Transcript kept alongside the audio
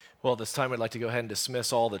Well, at this time, I'd like to go ahead and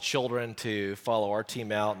dismiss all the children to follow our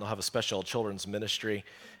team out, and they'll have a special children's ministry.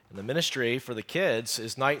 And the ministry for the kids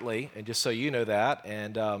is nightly, and just so you know that.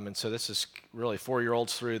 And so this is really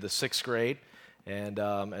 4-year-olds through the 6th grade. And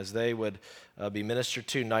as they would be ministered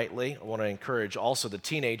to nightly, I want to encourage also the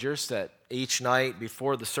teenagers that each night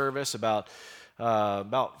before the service, about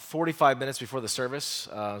 45 minutes before the service,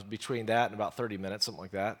 between that and about 30 minutes, something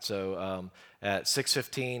like that. So at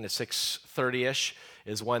 6:15 to 6:30-ish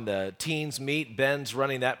is when the teens meet. Ben's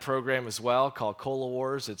running that program as well, called Cola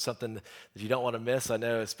Wars. It's something that you don't want to miss, I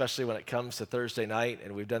know, especially when it comes to Thursday night,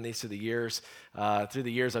 and we've done these through the years. I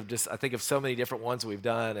think of so many different ones that we've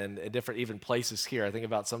done, and different even places here. I think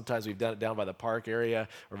about sometimes we've done it down by the park area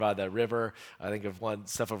or by the river. I think of one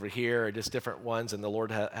stuff over here, or just different ones, and the Lord,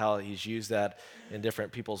 how He's used that in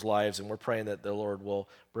different people's lives, and we're praying that the Lord will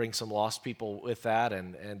bring some lost people with that,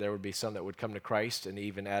 and there would be some that would come to Christ and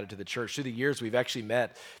even added to the church. Through the years, we've actually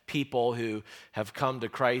met people who have come to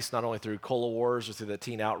Christ not only through Cola Wars or through the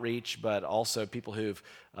teen outreach, but also people who've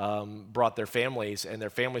brought their families, and their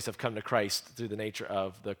families have come to Christ through the nature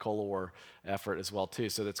of the Cola War effort as well too.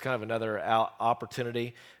 So that's kind of another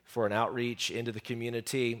opportunity for an outreach into the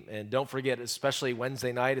community. And don't forget, especially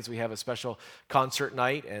Wednesday night, as we have a special concert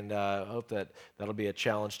night, and I hope that'll be a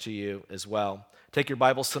challenge to you as well. Take your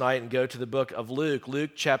Bibles tonight and go to the book of Luke,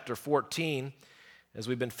 Luke chapter 14, as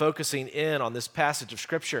we've been focusing in on this passage of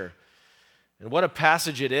Scripture. And what a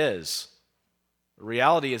passage it is. The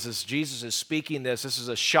reality is, as Jesus is speaking this is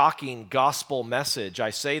a shocking gospel message. I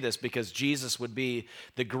say this because Jesus would be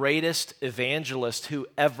the greatest evangelist who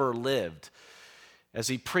ever lived. As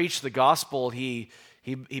he preached the gospel, he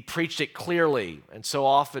preached it clearly, and so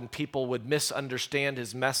often people would misunderstand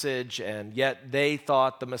his message, and yet they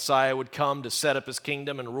thought the Messiah would come to set up his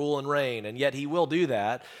kingdom and rule and reign, and yet he will do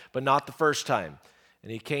that, but not the first time.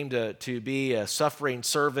 And he came to be a suffering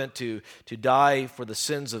servant, to die for the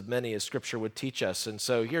sins of many, as Scripture would teach us. And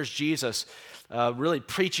so here's Jesus really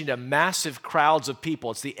preaching to massive crowds of people.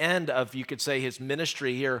 It's the end of, you could say, his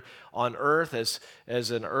ministry here on earth as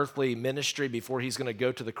an earthly ministry before he's going to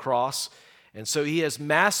go to the cross. And so he has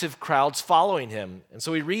massive crowds following him. And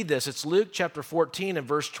so we read this. It's Luke chapter 14 and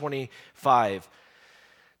verse 25.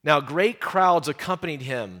 Now great crowds accompanied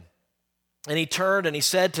him. And he turned and he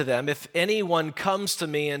said to them, "If anyone comes to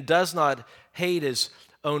me and does not hate his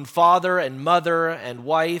own father and mother and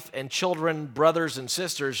wife and children, brothers and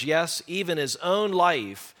sisters, yes, even his own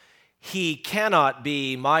life, he cannot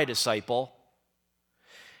be my disciple.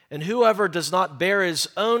 And whoever does not bear his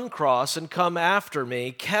own cross and come after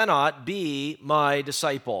me cannot be my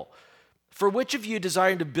disciple. For which of you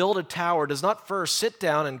desiring to build a tower does not first sit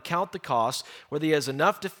down and count the cost, whether he has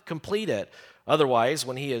enough to complete it? Otherwise,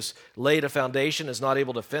 when he has laid a foundation and is not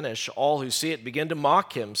able to finish, all who see it begin to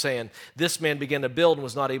mock him, saying, 'This man began to build and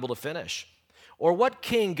was not able to finish.' Or what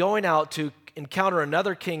king going out to encounter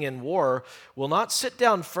another king in war will not sit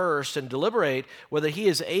down first and deliberate whether he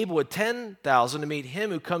is able with 10,000 to meet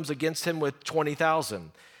him who comes against him with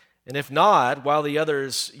 20,000? And if not, while the other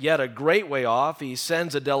is yet a great way off, he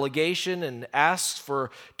sends a delegation and asks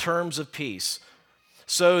for terms of peace.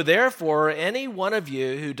 So therefore, any one of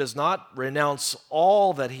you who does not renounce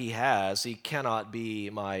all that he has, he cannot be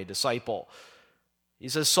my disciple." He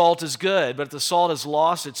says, salt is good, but if the salt has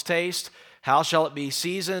lost its taste, how shall it be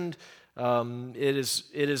seasoned? It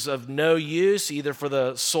is of no use either for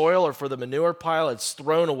the soil or for the manure pile. It's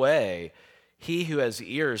thrown away. He who has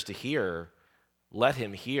ears to hear, let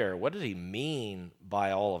him hear. What did he mean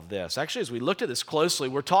by all of this? Actually, as we looked at this closely,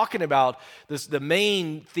 we're talking about this. The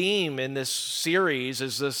main theme in this series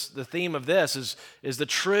is this. The theme of this is the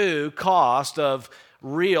true cost of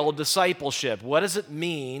real discipleship. What does it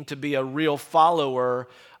mean to be a real follower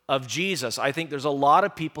of Jesus? I think there's a lot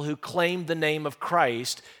of people who claim the name of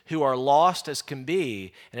Christ who are lost as can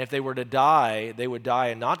be, and if they were to die, they would die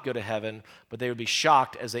and not go to heaven, but they would be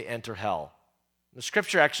shocked as they enter hell. The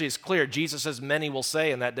Scripture actually is clear. Jesus says, many will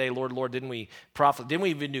say in that day, Lord, Lord, didn't we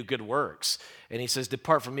even do good works? And he says,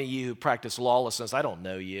 depart from me, you who practice lawlessness. I don't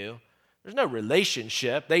know you. There's no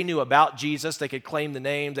relationship. They knew about Jesus. They could claim the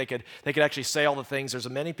name. They could actually say all the things. There's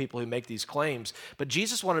many people who make these claims. But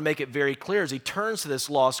Jesus wanted to make it very clear as he turns to this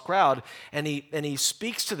lost crowd and he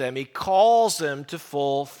speaks to them. He calls them to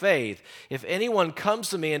full faith. If anyone comes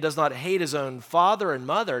to me and does not hate his own father and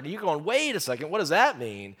mother, and you're going, wait a second, what does that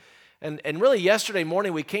mean? And really yesterday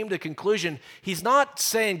morning we came to the conclusion, he's not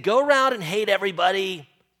saying go around and hate everybody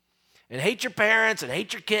and hate your parents and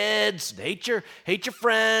hate your kids, and hate your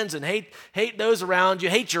friends and hate those around you,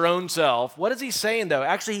 hate your own self. What is he saying though?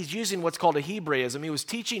 Actually, he's using what's called a Hebraism. He was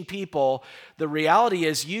teaching people the reality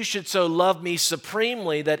is you should so love me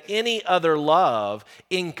supremely that any other love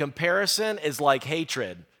in comparison is like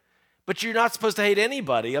hatred. But you're not supposed to hate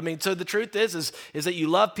anybody. I mean, so the truth is that you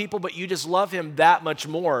love people, but you just love him that much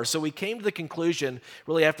more. So we came to the conclusion,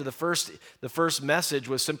 really after the first message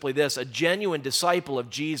was simply this: a genuine disciple of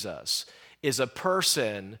Jesus is a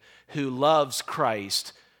person who loves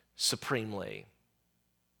Christ supremely.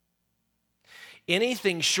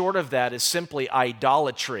 Anything short of that is simply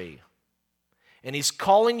idolatry. And he's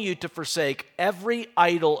calling you to forsake every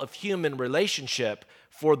idol of human relationship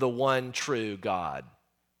for the one true God.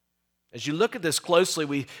 As you look at this closely,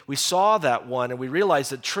 we saw that one, and we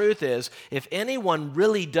realized the truth is, if anyone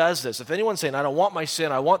really does this, if anyone's saying, I don't want my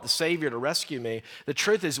sin, I want the Savior to rescue me, the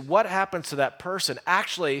truth is, what happens to that person?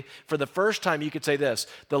 Actually, for the first time, you could say this: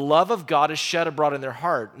 the love of God is shed abroad in their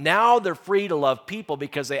heart. Now they're free to love people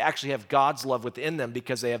because they actually have God's love within them,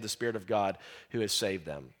 because they have the Spirit of God who has saved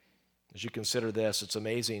them. As you consider this, it's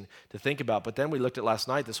amazing to think about. But then we looked at last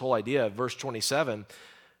night this whole idea of verse 27,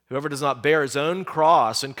 whoever does not bear his own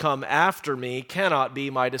cross and come after me cannot be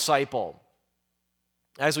my disciple.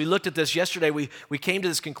 As we looked at this yesterday, we came to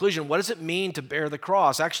this conclusion. What does it mean to bear the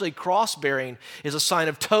cross? Actually, cross-bearing is a sign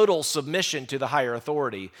of total submission to the higher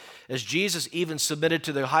authority. As Jesus even submitted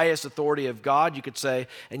to the highest authority of God, you could say,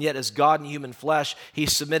 and yet as God in human flesh,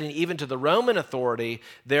 he's submitting even to the Roman authority.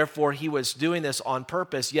 Therefore, he was doing this on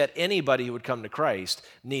purpose, yet anybody who would come to Christ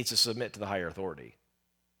needs to submit to the higher authority.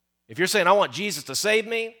 If you're saying, I want Jesus to save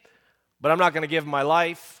me, but I'm not going to give him my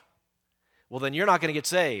life, well, then you're not going to get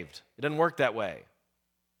saved. It doesn't work that way.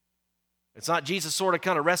 It's not Jesus sort of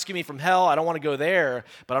kind of rescue me from hell. I don't want to go there,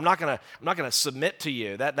 but I'm not going to submit to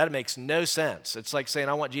you. That makes no sense. It's like saying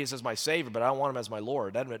I want Jesus as my Savior, but I don't want him as my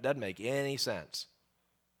Lord. That doesn't make any sense.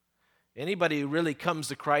 Anybody who really comes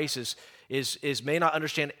to Christ may not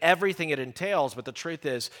understand everything it entails, but the truth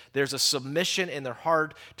is there's a submission in their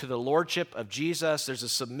heart to the lordship of Jesus. There's a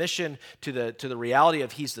submission to the reality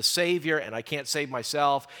of he's the Savior and I can't save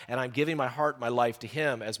myself, and I'm giving my heart, my life to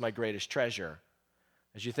him as my greatest treasure.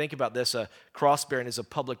 As you think about this, cross-bearing is a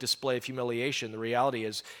public display of humiliation. The reality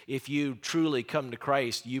is, if you truly come to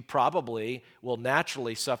Christ, you probably will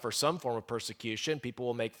naturally suffer some form of persecution. People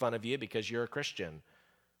will make fun of you because you're a Christian.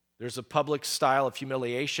 There's a public style of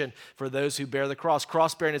humiliation for those who bear the cross.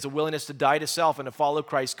 Cross-bearing is a willingness to die to self and to follow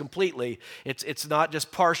Christ completely. It's not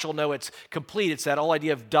just partial, no, it's complete. It's that whole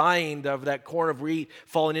idea of dying, of that corn of wheat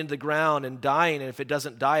falling into the ground and dying, and if it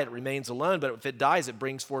doesn't die, it remains alone, but if it dies, it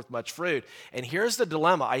brings forth much fruit. And here's the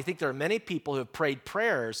dilemma. I think there are many people who have prayed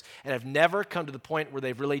prayers and have never come to the point where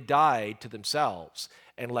they've really died to themselves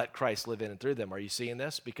and let Christ live in and through them. Are you seeing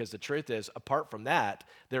this? Because the truth is, apart from that,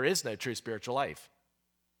 there is no true spiritual life.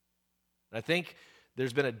 I think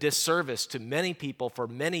there's been a disservice to many people for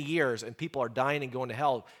many years, and people are dying and going to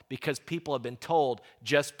hell because people have been told,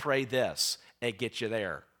 just pray this, and it gets you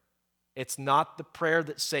there. It's not the prayer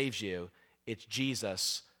that saves you, it's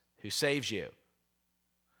Jesus who saves you.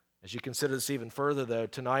 As you consider this even further, though,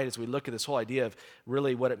 tonight as we look at this whole idea of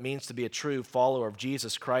really what it means to be a true follower of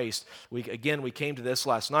Jesus Christ, we came to this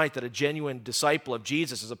last night, that a genuine disciple of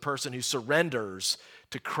Jesus is a person who surrenders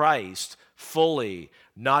to Christ fully.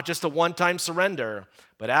 Not just a one-time surrender,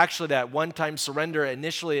 but actually that one-time surrender,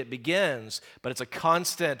 initially it begins, but it's a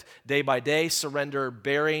constant day-by-day surrender,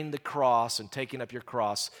 bearing the cross and taking up your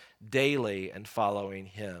cross daily and following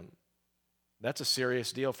him. That's a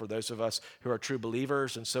serious deal for those of us who are true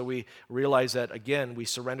believers, and so we realize that, again, we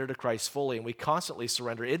surrender to Christ fully, and we constantly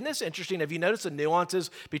surrender. Isn't this interesting? Have you noticed the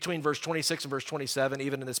nuances between verse 26 and verse 27,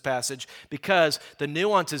 even in this passage? Because the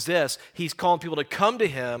nuance is this: he's calling people to come to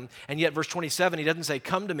him, and yet verse 27, he doesn't say,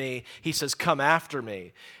 come to me, he says, come after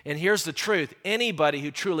me. And here's the truth: anybody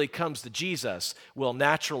who truly comes to Jesus will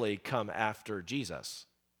naturally come after Jesus.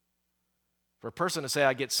 For a person to say,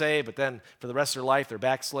 I get saved, but then for the rest of their life, they're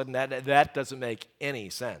backslidden, that doesn't make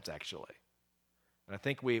any sense, actually. And I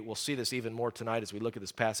think we will see this even more tonight as we look at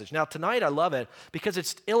this passage. Now, tonight I love it because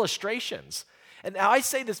it's illustrations. And now I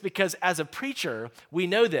say this because as a preacher, we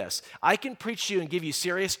know this. I can preach to you and give you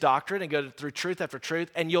serious doctrine and go through truth after truth,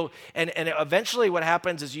 and eventually what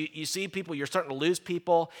happens is you see people, you're starting to lose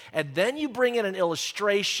people, and then you bring in an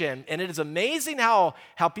illustration, and it is amazing how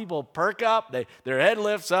people perk up, their head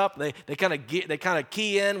lifts up, they kind of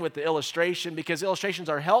key in with the illustration, because illustrations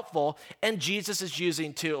are helpful, and Jesus is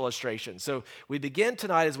using two illustrations. So we begin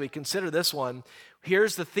tonight as we consider this one.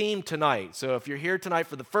 Here's the theme tonight. So if you're here tonight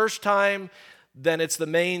for the first time, then it's the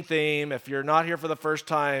main theme. If you're not here for the first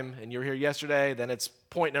time and you were here yesterday, then it's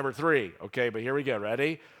point number 3. Okay, but here we go.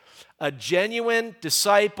 Ready? A genuine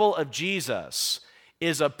disciple of Jesus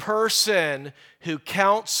is a person who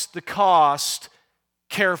counts the cost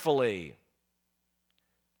carefully.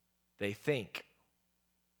 They think.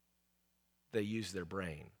 They use their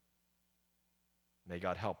brain. May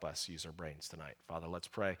God help us use our brains tonight. Father, let's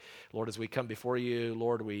pray. Lord, as we come before you,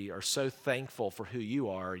 Lord, we are so thankful for who you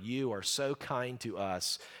are. You are so kind to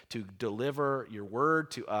us to deliver your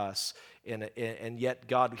word to us. And yet,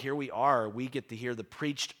 God, here we are. We get to hear the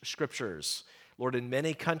preached scriptures. Lord, in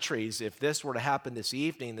many countries, if this were to happen this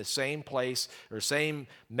evening, the same place or same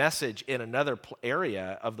message in another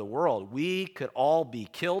area of the world, we could all be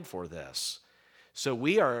killed for this. So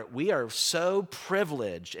we are so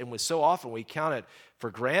privileged, and so often we count it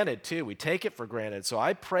for granted too. We take it for granted. So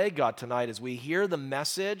I pray, God, tonight as we hear the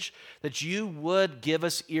message, that you would give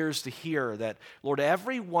us ears to hear, that, Lord,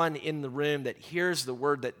 everyone in the room that hears the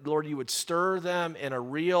word, that, Lord, you would stir them in a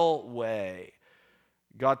real way.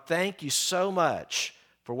 God, thank you so much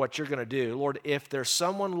for what you're going to do. Lord, if there's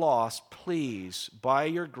someone lost, please, by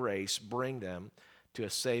your grace, bring them to a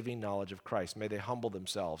saving knowledge of Christ. May they humble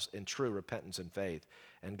themselves in true repentance and faith.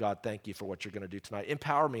 And God, thank you for what you're going to do tonight.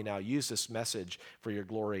 Empower me now. Use this message for your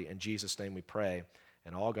glory. In Jesus' name we pray.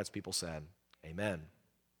 And all God's people said, amen.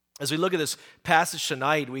 As we look at this passage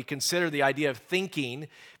tonight, we consider the idea of thinking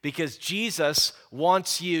because Jesus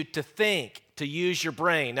wants you to think, to use your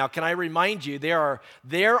brain. Now, can I remind you, there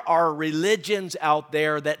are religions out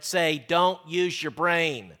there that say, don't use your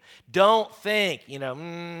brain. Don't think,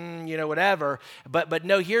 whatever. But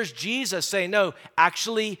no, here's Jesus saying, no,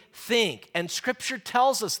 actually think. And Scripture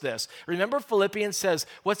tells us this. Remember Philippians says,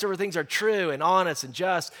 whatsoever things are true and honest and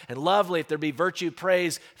just and lovely, if there be virtue,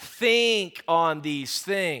 praise, think on these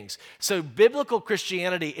things. So biblical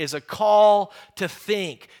Christianity is a call to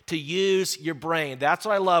think, to use your brain. That's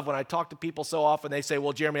what I love when I talk to people so often. They say,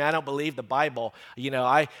 well, Jeremy, I don't believe the Bible.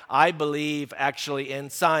 I believe actually in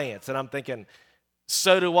science. And I'm thinking,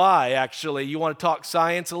 so do I, actually. You want to talk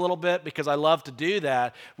science a little bit? Because I love to do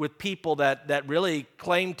that with people that really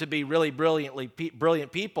claim to be really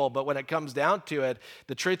brilliant people, but when it comes down to it,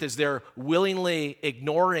 the truth is they're willingly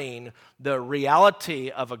ignoring the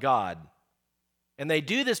reality of a God. And they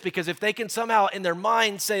do this because if they can somehow in their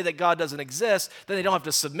mind say that God doesn't exist, then they don't have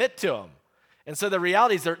to submit to him. And so the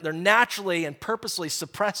reality is they're naturally and purposely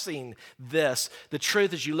suppressing this. The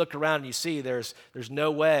truth is you look around and you see there's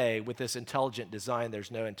no way with this intelligent design,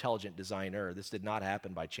 there's no intelligent designer. This did not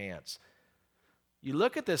happen by chance. You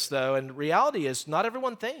look at this, though, and reality is not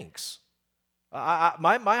everyone thinks.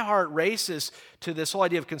 My heart races to this whole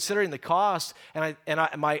idea of considering the cost, and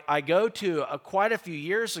I go to quite a few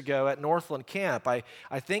years ago at Northland Camp. I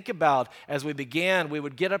think about as we began, we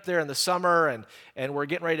would get up there in the summer, and we're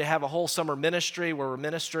getting ready to have a whole summer ministry where we're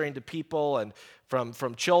ministering to people, and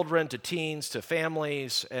from children to teens to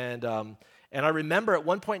families, and I remember at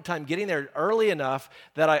one point in time getting there early enough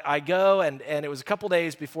that I go, and it was a couple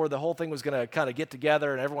days before the whole thing was going to kind of get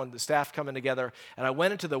together and everyone, the staff coming together. And I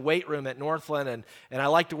went into the weight room at Northland, and I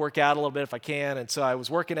like to work out a little bit if I can. And so I was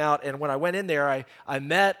working out, and when I went in there, I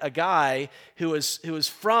met a guy who was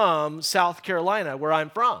from South Carolina, where I'm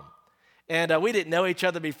from. And we didn't know each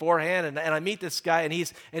other beforehand, and I meet this guy, and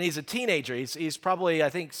he's a teenager. He's probably, I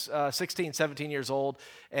think, 16, 17 years old,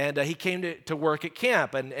 and he came to work at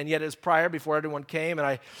camp, and yet it was prior, before everyone came,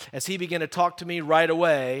 and as he began to talk to me right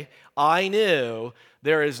away, I knew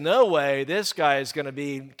there is no way this guy is going to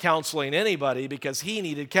be counseling anybody because he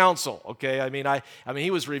needed counsel, okay? I mean, he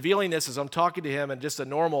was revealing this as I'm talking to him in just a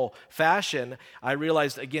normal fashion. I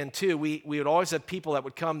realized, again, too, we would always have people that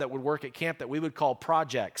would come that would work at camp that we would call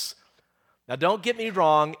projects. Now, don't get me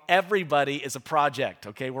wrong, everybody is a project,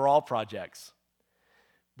 okay? We're all projects.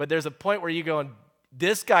 But there's a point where you're going,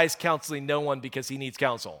 this guy's counseling no one because he needs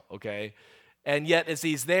counsel, okay? And yet, as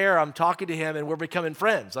he's there, I'm talking to him, and we're becoming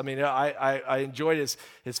friends. I mean, I enjoyed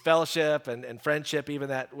his fellowship and friendship even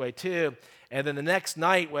that way, too. And then the next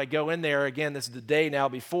night, when I go in there, again, this is the day now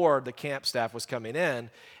before the camp staff was coming in,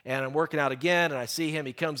 and I'm working out again, and I see him.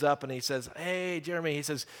 He comes up, and he says, hey, Jeremy, he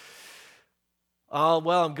says, oh,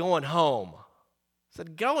 well, I'm going home. I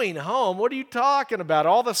said, going home? What are you talking about?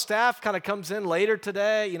 All the staff kind of comes in later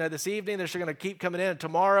today. This evening, they're going to keep coming in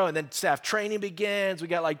tomorrow, and then staff training begins. We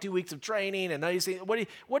got like 2 weeks of training, and now you see,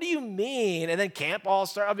 what do you mean? And then camp all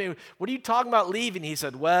starts. I mean, what are you talking about leaving? He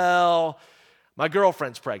said, well, my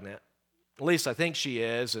girlfriend's pregnant. At least I think she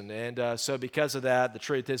is, and so because of that, the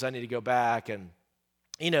truth is I need to go back, and,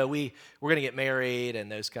 we're going to get married and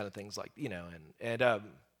those kind of things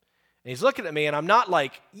and he's looking at me, and I'm not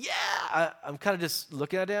like, yeah, I'm kind of just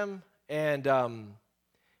looking at him, And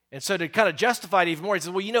so to kind of justify it even more, he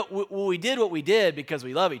said, well, we did what we did because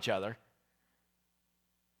we love each other.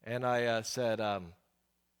 And I said,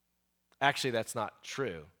 actually, that's not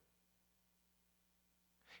true.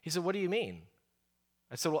 He said, what do you mean?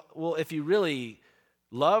 I said, well, if you really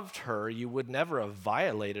loved her, you would never have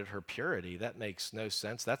violated her purity. That makes no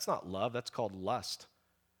sense. That's not love. That's called lust.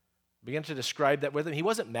 I began to describe that with him. He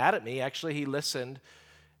wasn't mad at me. Actually, he listened.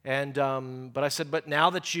 And but I said, but now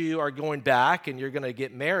that you are going back and you're going to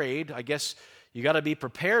get married, I guess you got to be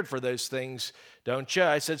prepared for those things, don't you?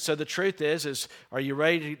 I said, so the truth is are you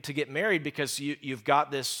ready to get married? Because you've got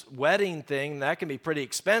this wedding thing that can be pretty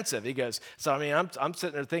expensive. He goes, so I mean, I'm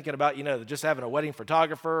sitting there thinking about, just having a wedding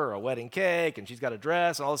photographer or a wedding cake, and she's got a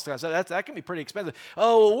dress and all this kind of stuff. That can be pretty expensive.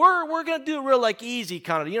 Oh, well, we're going to do a real easy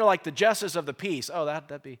kind of, like the justice of the peace. Oh,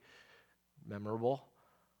 that'd be memorable.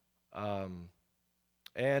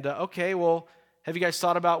 Okay, well, have you guys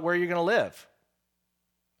thought about where you're going to live?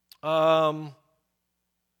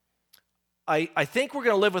 I think we're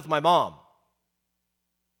going to live with my mom.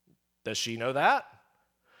 Does she know that?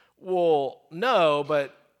 Well, no,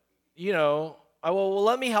 but, well,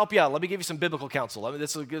 let me help you out. Let me give you some biblical counsel.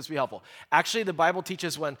 This will be helpful. Actually, the Bible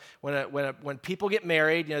teaches when people get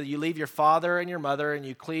married, you leave your father and your mother and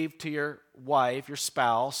you cleave to your wife, your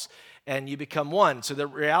spouse, and you become one. So the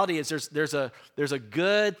reality is there's a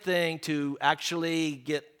good thing to actually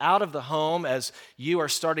get out of the home as you are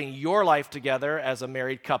starting your life together as a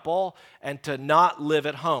married couple and to not live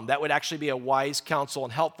at home. That would actually be a wise counsel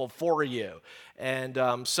and helpful for you.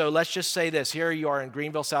 And so let's just say this. Here you are in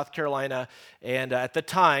Greenville, South Carolina, and at the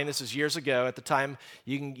time, this is years ago, at the time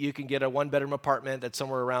you can get a one-bedroom apartment that's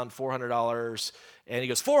somewhere around $400. And he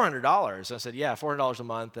goes, $400? I said, yeah, $400 a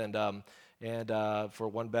month, and for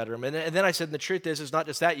one bedroom. And then I said, and the truth is, it's not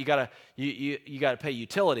just that. You gotta pay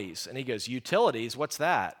utilities. And he goes, utilities? What's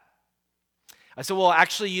that? I said, well,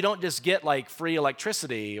 actually, you don't just get free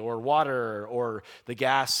electricity or water or the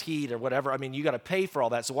gas heat or whatever. I mean, you got to pay for all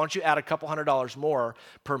that. So why don't you add a couple $100 more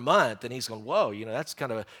per month? And he's going, whoa, that's kind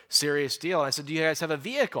of a serious deal. And I said, do you guys have a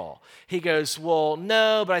vehicle? He goes, well,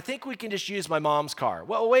 no, but I think we can just use my mom's car.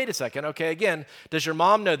 Well, wait a second. Okay, again, does your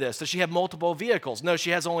mom know this? Does she have multiple vehicles? No,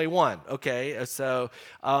 she has only one. Okay, so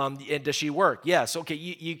and does she work? Yes. Okay,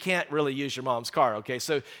 you can't really use your mom's car. Okay,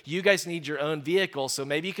 so you guys need your own vehicle. So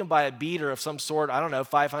maybe you can buy a beater of some sort, I don't know,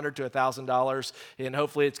 $500 to $1,000, and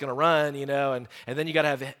hopefully it's going to run, and then you got to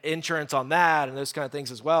have insurance on that and those kind of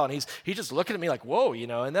things as well. And he's just looking at me like, whoa,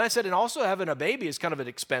 and then I said, and also having a baby is kind of an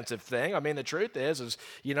expensive thing. I mean, the truth is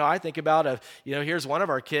I think about here's one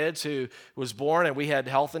of our kids who was born and we had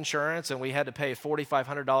health insurance and we had to pay a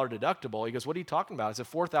 $4,500 deductible. He goes, what are you talking about? It's a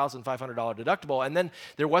 $4,500 deductible. And then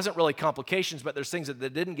there wasn't really complications, but there's things that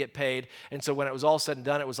didn't get paid. And so when it was all said and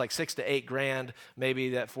done, it was like $6,000 to $8,000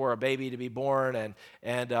 maybe that for a baby to be born. And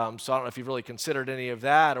so I don't know if you've really considered any of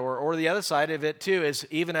that. Or the other side of it too is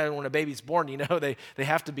even when a baby's born, they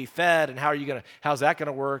have to be fed. And how's that going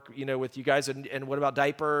to work, with you guys? And what about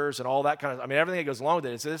diapers and all that kind of, everything that goes along with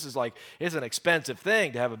it. So this is it's an expensive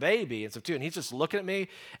thing to have a baby and stuff too. And he's just looking at me.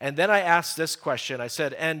 And then I asked this question. I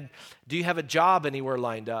said, and do you have a job anywhere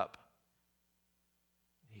lined up?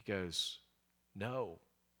 He goes, no.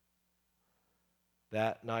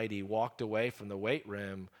 That night he walked away from the weight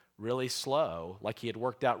room really slow, like he had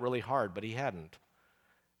worked out really hard, but he hadn't.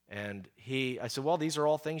 And I said, well, these are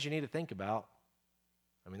all things you need to think about.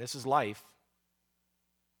 This is life.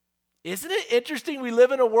 Isn't it interesting we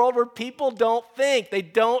live in a world where people don't think, they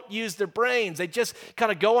don't use their brains, they just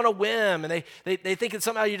kind of go on a whim, and they think that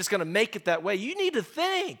somehow you're just going to make it that way. You need to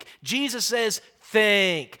think. Jesus says,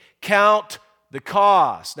 think, count the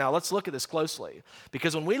cost. Now, let's look at this closely,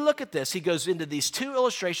 because when we look at this, he goes into these two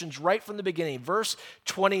illustrations right from the beginning. Verse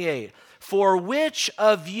 28, for which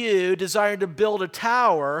of you desiring to build a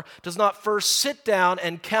tower does not first sit down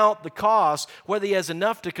and count the cost, whether he has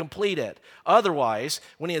enough to complete it? Otherwise,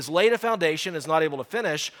 when he has laid a foundation and is not able to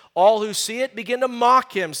finish, all who see it begin to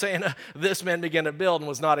mock him, saying, this man began to build and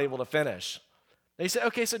was not able to finish. They say,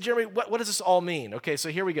 okay, so Jeremy, what does this all mean? Okay, so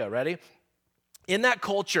here we go, ready? In that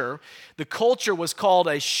culture, the culture was called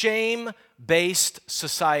a shame-based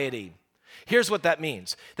society. Here's what that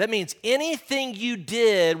means. That means anything you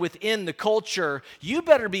did within the culture, you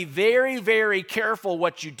better be very, very careful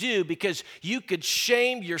what you do, because you could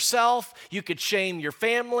shame yourself, you could shame your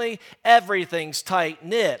family. Everything's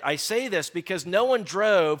tight-knit. I say this because no one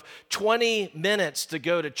drove 20 minutes to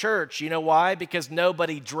go to church. You know why? Because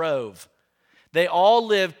nobody drove. They all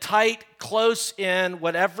lived tight, close in.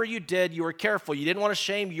 Whatever you did, you were careful. You didn't want to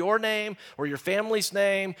shame your name or your family's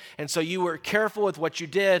name, and so you were careful with what you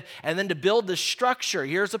did. And then to build this structure,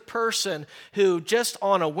 here's a person who just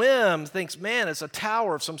on a whim thinks, man, it's a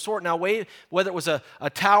tower of some sort. Now, whether it was a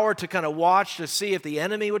tower to kind of watch to see if the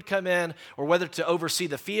enemy would come in or whether to oversee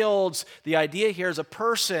the fields, the idea here is a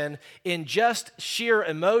person in just sheer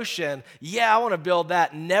emotion, I want to build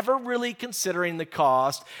that, never really considering the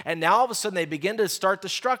cost. And now all of a sudden they begin to start the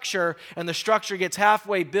structure, and the structure gets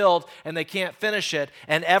halfway built and they can't finish it,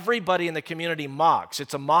 and everybody in the community mocks.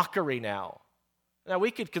 It's a mockery now. Now,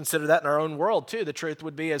 we could consider that in our own world, too. The truth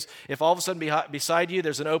would be is if all of a sudden beside you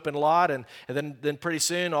there's an open lot, and then pretty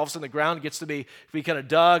soon all of a sudden the ground gets to be kind of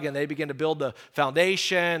dug, and they begin to build the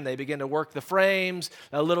foundation, they begin to work the frames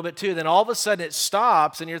a little bit, too. Then all of a sudden it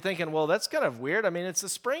stops, and you're thinking, well, that's kind of weird. I mean, it's the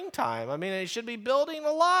springtime. I mean, they should be building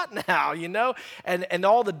a lot now, and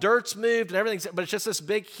all the dirt's moved and everything's, but it's just this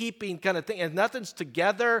big heaping kind of thing, and nothing's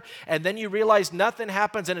together, and then you realize nothing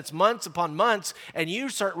happens, and it's months upon months, and you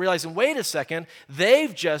start realizing, wait a second,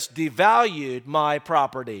 they've just devalued my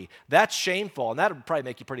property. That's shameful, and that would probably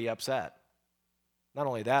make you pretty upset. Not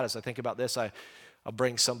only that, as I think about this, I'll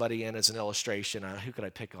bring somebody in as an illustration. Who could I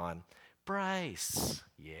pick on? Bryce.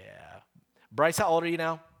 Yeah. Bryce, how old are you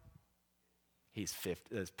now? He's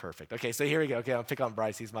 50. That's perfect. Okay, so here we go. Okay, I'll pick on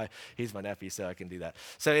Bryce. He's my nephew, so I can do that.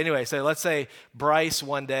 So anyway, so let's say Bryce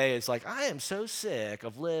one day is like, I am so sick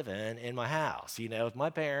of living in my house, with my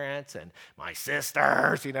parents and my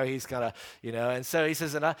sisters. He's kind of, and so he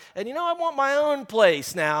says, and I want my own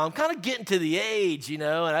place now. I'm kind of getting to the age,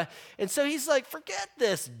 and so he's like, forget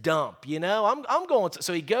this dump, I'm going to.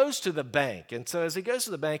 So he goes to the bank, and so as he goes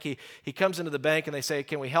to the bank, he comes into the bank, and they say,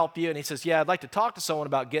 can we help you? And he says, I'd like to talk to someone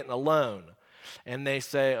about getting a loan. And they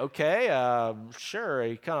say, okay, sure.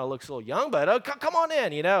 He kind of looks a little young, but come on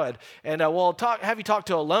in, and we'll have you talk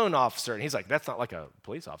to a loan officer. And he's like, that's not like a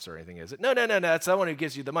police officer or anything, is it? No, that's someone who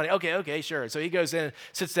gives you the money. Okay, sure. So he goes in,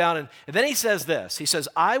 sits down, and then he says this. He says,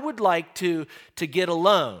 I would like to get a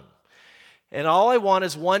loan. And all I want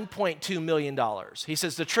is $1.2 million. He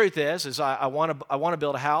says, the truth is I want to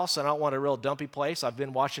build a house, and I don't want a real dumpy place. I've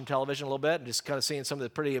been watching television a little bit and just kind of seeing some of the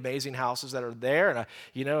pretty amazing houses that are there, and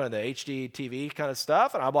and the HD TV kind of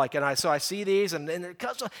stuff. And I'm like, so I see these, and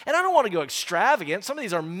I don't want to go extravagant. Some of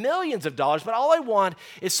these are millions of dollars, but all I want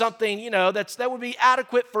is something, that would be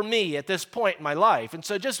adequate for me at this point in my life. And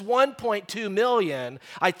so just $1.2 million,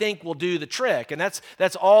 I think, will do the trick, and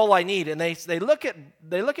that's all I need. And they look at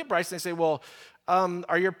Bryce and they say, well,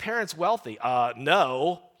 are your parents wealthy?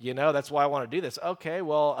 No, that's why I want to do this. Okay,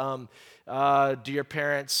 well, do your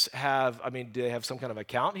parents do they have some kind of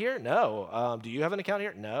account here? No. Do you have an account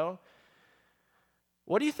here? No.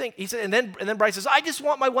 What do you think? He said, and then Bryce says, I just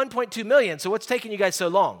want my $1.2 million. So what's taking you guys so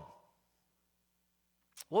long?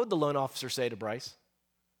 What would the loan officer say to Bryce?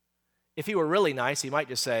 If he were really nice, he might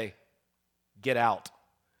just say, get out.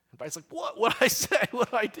 And Bryce's like, what would I say?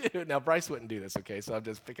 What would I do? Now, Bryce wouldn't do this, okay, so I'm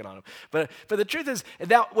just picking on him. But the truth is,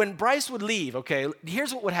 that when Bryce would leave, okay,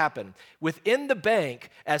 here's what would happen. Within the bank,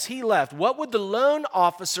 as he left, what would the loan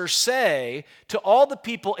officer say to all the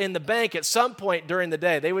people in the bank at some point during the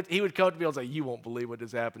day? He would come to me and say, you won't believe what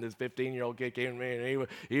just happened. This 15-year-old kid came to me, and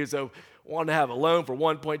he was so wanted to have a loan for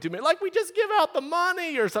 $1.2 million. Like, we just give out the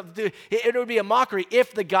money or something. It would be a mockery.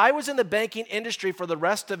 If the guy was in the banking industry for the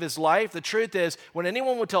rest of his life, the truth is, when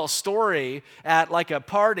anyone would tell a story at like a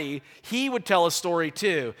party, he would tell a story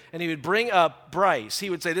too. And he would bring up Bryce.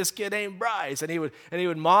 He would say, this kid ain't Bryce. And he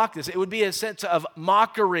would mock this. It would be a sense of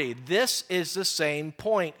mockery. This is the same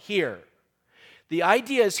point here. The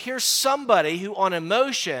idea is, here's somebody who on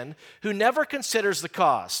emotion, who never considers the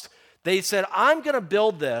cost. They said, I'm going to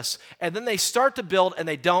build this, and then they start to build, and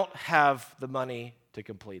they don't have the money to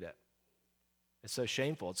complete it. It's so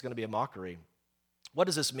shameful. It's going to be a mockery. What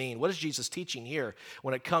does this mean? What is Jesus teaching here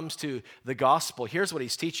when it comes to the gospel? Here's what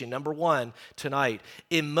he's teaching. Number one, tonight,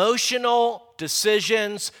 emotional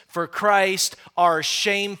decisions for Christ are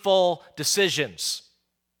shameful decisions.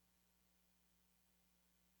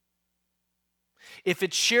 If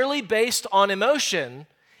it's sheerly based on emotion,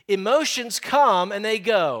 emotions come and they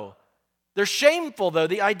go. They're shameful, though.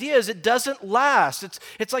 The idea is it doesn't last.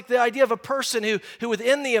 It's like the idea of a person who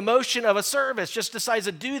within the emotion of a service just decides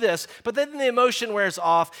to do this, but then the emotion wears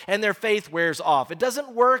off and their faith wears off. It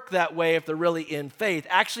doesn't work that way if they're really in faith.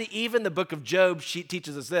 Actually, even the book of Job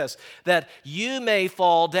teaches us this, that you may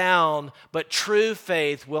fall down, but true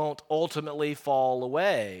faith won't ultimately fall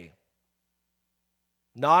away.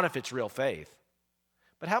 Not if it's real faith.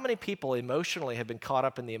 But how many people emotionally have been caught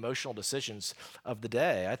up in the emotional decisions of the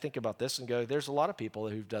day? I think about this and go, there's a lot of people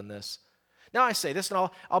who've done this. Now I say this, and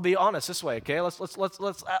I'll be honest this way, okay? Let's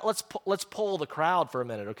poll the crowd for a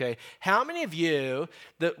minute, okay? How many of you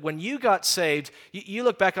that when you got saved, you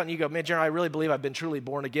look back on and you go, man, Jeremy, I really believe I've been truly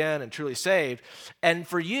born again and truly saved. And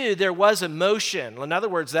for you, there was emotion. In other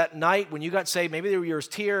words, that night when you got saved, maybe there was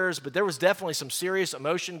tears, but there was definitely some serious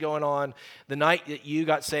emotion going on the night that you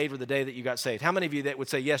got saved or the day that you got saved. How many of you that would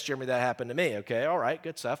say, yes, Jeremy, that happened to me? Okay, all right,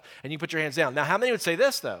 good stuff. And you put your hands down. Now, how many would say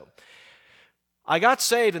this, though? I got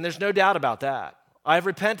saved, and there's no doubt about that. I've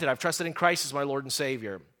repented. I've trusted in Christ as my Lord and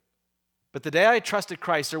Savior. But the day I trusted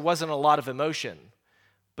Christ, there wasn't a lot of emotion.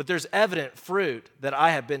 But there's evident fruit that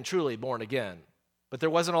I have been truly born again. But there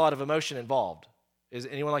wasn't a lot of emotion involved. Is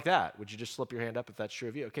anyone like that? Would you just slip your hand up if that's true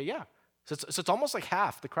of you? Okay, yeah. So it's almost like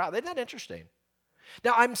half the crowd. Isn't that interesting?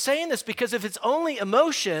 Now, I'm saying this because if it's only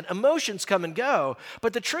emotion, emotions come and go.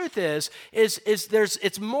 But the truth is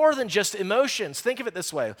it's more than just emotions. Think of it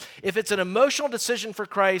this way. If it's an emotional decision for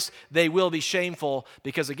Christ, they will be shameful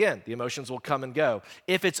because, again, the emotions will come and go.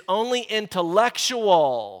 If it's only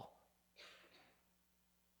intellectual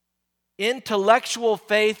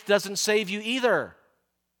faith doesn't save you either.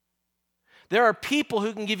 There are people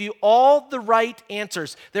who can give you all the right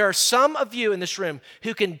answers. There are some of you in this room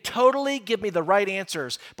who can totally give me the right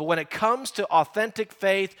answers, but when it comes to authentic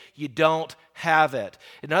faith, you don't have it.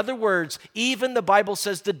 In other words, even the Bible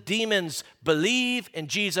says the demons believe in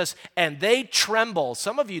Jesus and they tremble.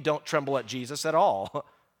 Some of you don't tremble at Jesus at all.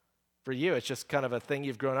 For you, it's just kind of a thing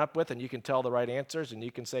you've grown up with, and you can tell the right answers, and you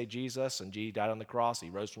can say Jesus, and He died on the cross, He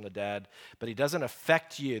rose from the dead, but He doesn't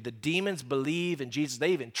affect you. The demons believe in Jesus. They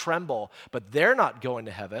even tremble, but they're not going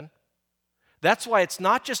to heaven. That's why it's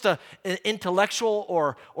not just an intellectual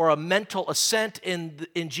or a mental assent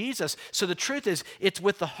in Jesus. So the truth is, it's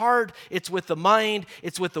with the heart, it's with the mind,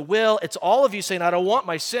 it's with the will. It's all of you saying, I don't want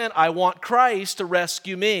my sin, I want Christ to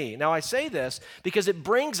rescue me. Now I say this because it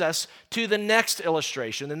brings us to the next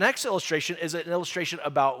illustration. The next illustration is an illustration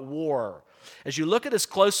about war. As you look at this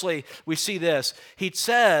closely, we see this. He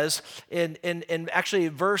says in actually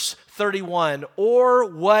verse 31, or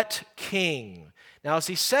what king? Now, as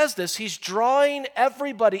he says this, he's drawing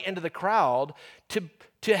everybody into the crowd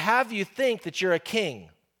to have you think that you're a king.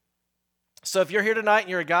 So if you're here tonight and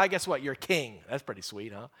you're a guy, guess what? You're a king. That's pretty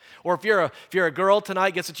sweet, huh? Or if you're a girl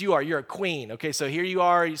tonight, guess what you are? You're a queen. Okay, so here you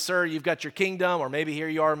are, sir, you've got your kingdom, or maybe here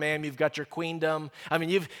you are, ma'am, you've got your queendom. I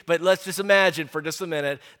mean, but let's just imagine for just a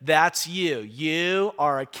minute, that's you. You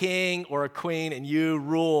are a king or a queen, and you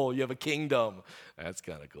rule. You have a kingdom. That's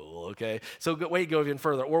kind of cool, okay? So go even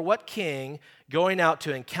further. Or what king going out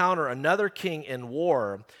to encounter another king in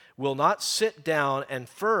war will not sit down and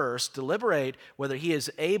first deliberate whether he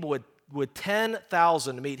is able with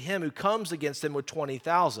 10,000 to meet him who comes against him with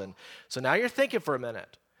 20,000? So now you're thinking for a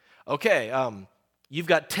minute. Okay, you've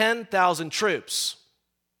got 10,000 troops,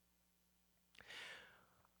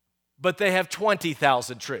 but they have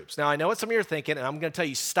 20,000 troops. Now, I know what some of you are thinking, and I'm going to tell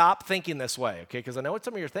you, stop thinking this way, okay? Because I know what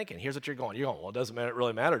some of you are thinking. Here's what you're going. You're going, well, it doesn't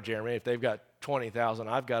really matter, Jeremy. If they've got 20,000,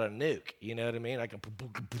 I've got a nuke. You know what I mean? I can,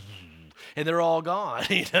 and they're all gone,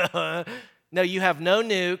 you know? No, you have no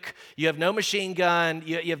nuke, you have no machine gun,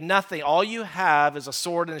 you have nothing. All you have is a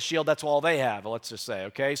sword and a shield. That's all they have, let's just say,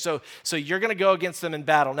 okay? So you're going to go against them in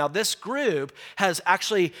battle. Now, this group has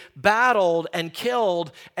actually battled and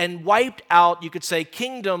killed and wiped out, you could say,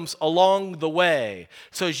 kingdoms along the way.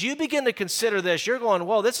 So as you begin to consider this, you're going,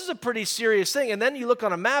 well, this is a pretty serious thing. And then you look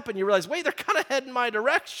on a map and you realize, wait, they're kind of heading my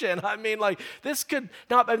direction. I mean, like, this could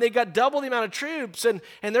not, I mean, they got double the amount of troops, and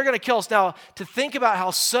they're going to kill us. Now, to think about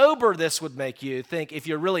how sober this would make you think, if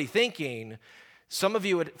you're really thinking, some of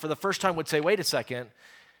you would, for the first time, would say, wait a second,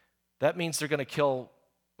 that means they're going to kill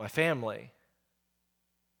my family.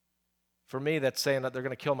 For me, that's saying that they're going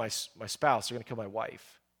to kill my spouse, they're going to kill my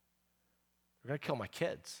wife, they're going to kill my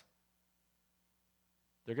kids,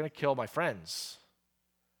 they're going to kill my friends,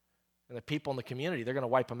 and the people in the community, they're going to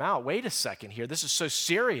wipe them out. Wait a second here, this is so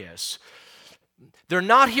serious. They're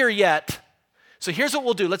not here yet. So here's what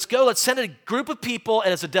we'll do. Let's send a group of people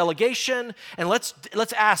as a delegation, and let's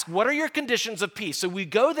ask, what are your conditions of peace? So we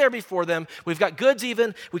go there before them. We've got goods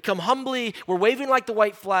even. We come humbly. We're waving like the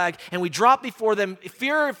white flag, and we drop before them,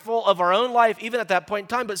 fearful of our own life, even at that point in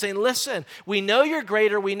time, but saying, listen, we know you're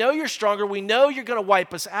greater. We know you're stronger. We know you're going to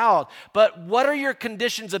wipe us out, but what are your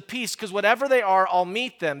conditions of peace? Because whatever they are, I'll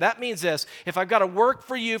meet them. That means this. If I've got to work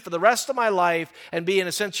for you for the rest of my life and be, in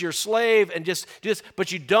a sense, your slave and just do this,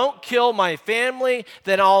 but you don't kill my family,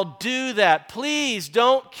 then I'll do that. Please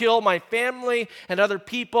don't kill my family and other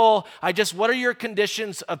people. What are your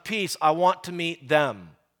conditions of peace? I want to meet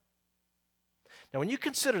them. Now, when you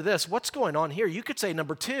consider this, what's going on here? You could say,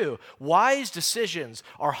 number two, wise decisions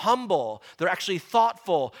are humble. They're actually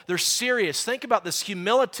thoughtful. They're serious. Think about this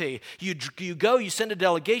humility. You go, you send a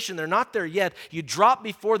delegation. They're not there yet. You drop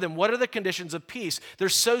before them. What are the conditions of peace? They're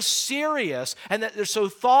so serious and that they're so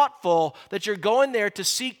thoughtful that you're going there to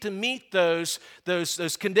seek to meet those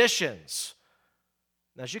conditions.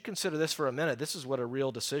 Now, as you consider this for a minute, this is what a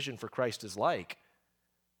real decision for Christ is like.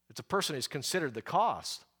 It's a person who's considered the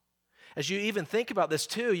cost. As you even think about this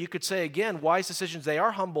too, you could say again, wise decisions, they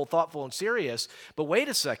are humble, thoughtful, and serious. But wait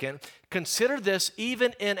a second, consider this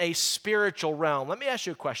even in a spiritual realm. Let me ask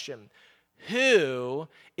you a question. Who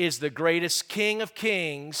is the greatest King of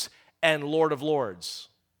Kings and Lord of Lords?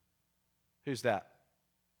 Who's that?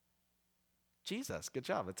 Jesus. Good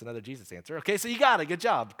job. It's another Jesus answer. Okay, so you got it. Good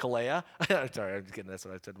job, Kalea. Sorry, I'm just kidding. That's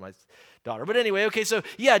what I said to my daughter. But anyway, okay, so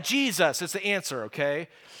yeah, Jesus is the answer, okay?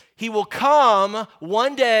 He will come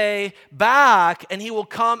one day back, and he will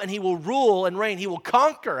come and he will rule and reign. He will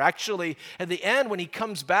conquer, actually, at the end when he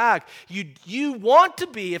comes back. You want to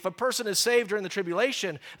be, if a person is saved during the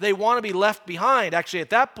tribulation, they want to be left behind, actually,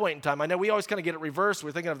 at that point in time. I know we always kind of get it reversed.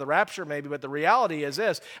 We're thinking of the rapture maybe, but the reality is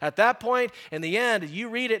this. At that point, in the end, you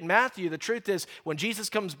read it in Matthew, the truth is when Jesus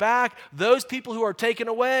comes back, those people who are taken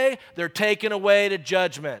away, they're taken away to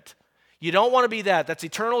judgment. You don't want to be that. That's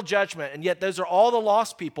eternal judgment. And yet those are all the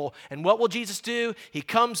lost people. And what will Jesus do? He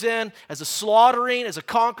comes in as a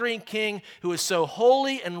conquering king who is so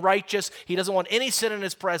holy and righteous. He doesn't want any sin in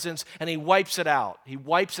his presence, and he wipes it out. He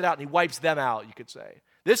wipes it out, and he wipes them out, you could say.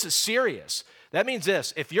 This is serious. That means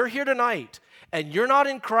this. If you're here tonight and you're not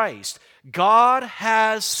in Christ, God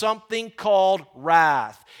has something called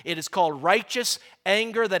wrath. It is called righteous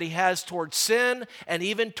anger that he has towards sin and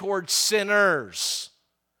even towards sinners.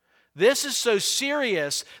 This is so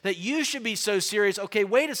serious that you should be so serious. Okay,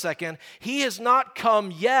 wait a second. He has not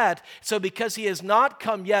come yet. So because he has not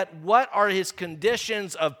come yet, what are his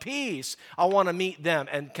conditions of peace? I want to meet them.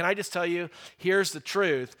 And can I just tell you, here's the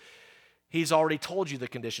truth. He's already told you the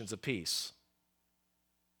conditions of peace.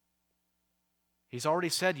 He's already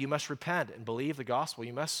said you must repent and believe the gospel.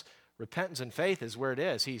 Repentance and faith is where it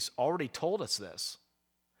is. He's already told us this.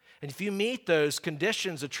 And if you meet those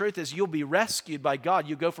conditions, the truth is you'll be rescued by God.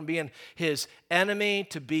 You go from being his enemy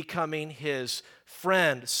to becoming his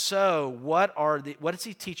friend. So what is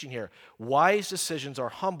he teaching here? Wise decisions are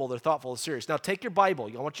humble, they're thoughtful, and serious. Now take your Bible.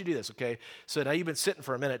 I want you to do this, okay? So now you've been sitting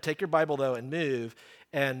for a minute. Take your Bible, though, and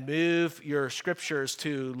move your scriptures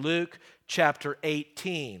to Luke chapter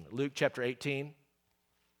 18. Luke chapter 18.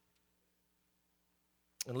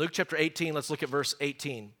 In Luke chapter 18, let's look at verse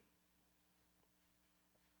 18.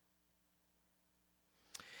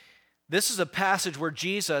 This is a passage where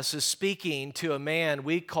Jesus is speaking to a man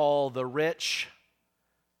we call the rich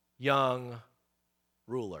young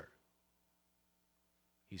ruler.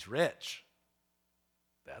 He's rich.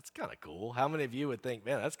 That's kind of cool. How many of you would think,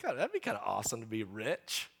 man, that'd be kind of awesome to be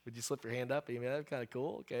rich? Would you slip your hand up? That'd be kind of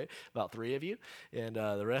cool. Okay, about 3 of you, and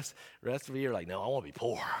the rest of you are like, no, I want to be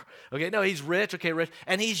poor. Okay, no, he's rich. Okay, rich,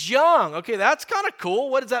 and he's young. Okay, that's kind of cool.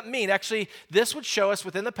 What does that mean? Actually, this would show us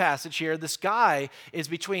within the passage here. This guy is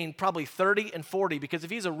between probably 30 and 40, because if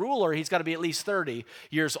he's a ruler, he's got to be at least 30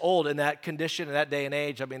 years old in that condition, in that day and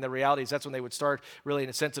age. I mean, the reality is that's when they would start really in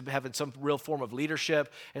a sense of having some real form of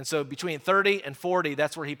leadership. And so between 30 and 40,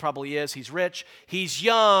 that's where he probably is. He's rich, he's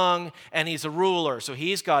young, and he's a ruler. So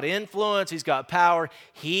he's got influence, he's got power,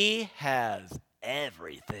 he has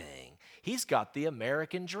everything. He's got the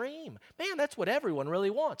American dream. Man, that's what everyone really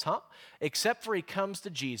wants, huh? Except for he comes to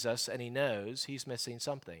Jesus and he knows he's missing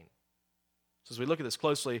something. So as we look at this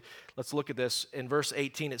closely, let's look at this. In verse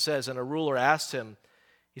 18 it says, and a ruler asked him,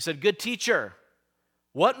 he said, good teacher,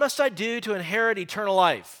 what must I do to inherit eternal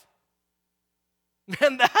life?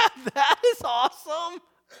 Man, that is awesome.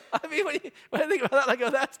 I mean, when I think about that, I go,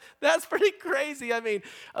 that's pretty crazy. I mean,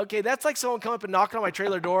 okay, that's like someone coming up and knocking on my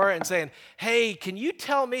trailer door and saying, hey, can you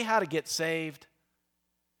tell me how to get saved?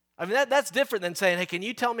 I mean, that's different than saying, hey, can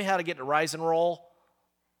you tell me how to get to Rise and Roll?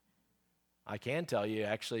 I can tell you,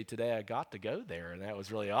 actually, today I got to go there, and that was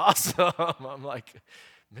really awesome. I'm like,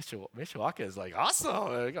 Mishawaka is like, awesome.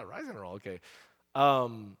 I got Rise and Roll. Okay.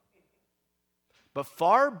 But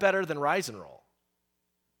far better than Rise and Roll.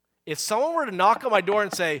 If someone were to knock on my door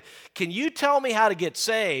and say, can you tell me how to get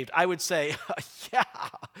saved? I would say, yeah,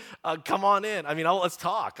 come on in. I mean, let's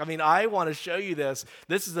talk. I mean, I want to show you this.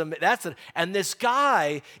 And this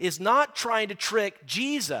guy is not trying to trick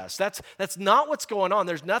Jesus. That's not what's going on.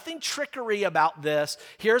 There's nothing trickery about this.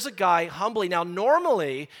 Here's a guy humbly. Now,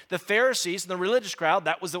 normally, the Pharisees and the religious crowd,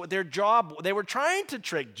 that was their job. They were trying to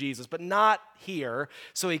trick Jesus, but not here.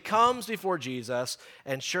 So he comes before Jesus,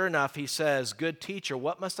 and sure enough, he says, "Good teacher,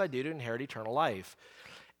 what must I do to inherit eternal life?"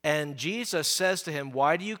 And Jesus says to him,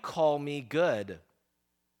 "Why do you call me good?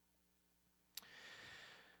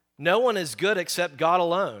 No one is good except God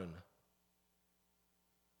alone."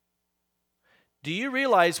 Do you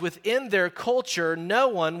realize within their culture, no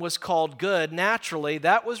one was called good naturally?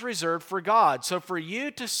 That was reserved for God. So for you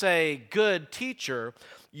to say, "Good teacher,"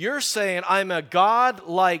 you're saying, "I'm a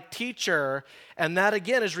God-like teacher," and that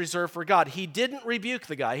again is reserved for God. He didn't rebuke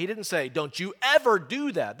the guy. He didn't say, "Don't you ever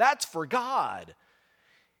do that. That's for God."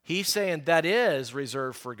 He's saying that is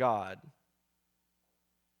reserved for God.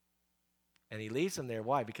 And he leaves him there.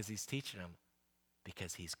 Why? Because he's teaching him.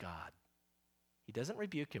 Because he's God. He doesn't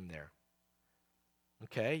rebuke him there.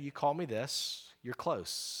 Okay, you call me this, you're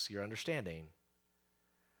close, you're understanding.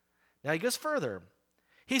 Now he goes further.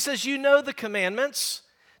 He says, "You know the commandments.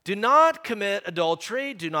 Do not commit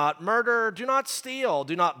adultery, do not murder, do not steal,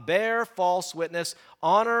 do not bear false witness,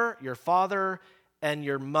 honor your father and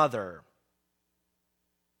your mother."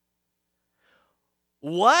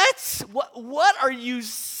 What? What are you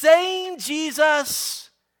saying, Jesus?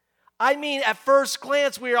 I mean, at first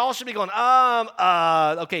glance, we all should be going,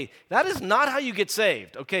 okay, that is not how you get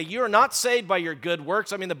saved, okay? You are not saved by your good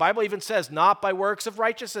works. I mean, the Bible even says, not by works of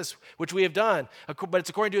righteousness, which we have done, but it's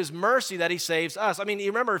according to his mercy that he saves us. I mean, you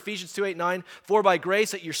remember Ephesians 2:8-9, "For by grace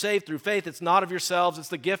that you're saved through faith, it's not of yourselves, it's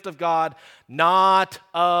the gift of God, not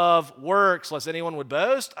of works, lest anyone would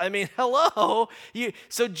boast." I mean, hello?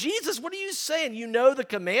 So Jesus, what are you saying? You know the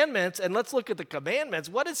commandments, and let's look at the commandments.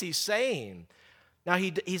 What is he saying? Now,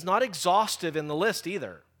 he's not exhaustive in the list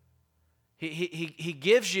either. He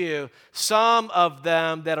gives you some of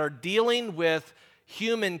them that are dealing with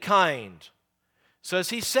humankind. So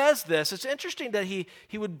as he says this, it's interesting that he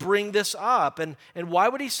would bring this up. And why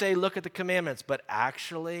would he say, "Look at the commandments"? But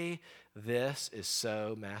actually, this is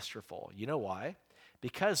so masterful. You know why?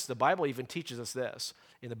 Because the Bible even teaches us this.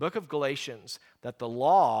 In the book of Galatians, that the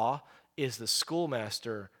law is the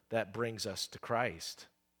schoolmaster that brings us to Christ.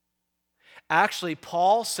 Actually,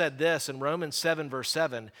 Paul said this in Romans 7, verse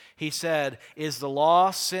 7. He said, "Is the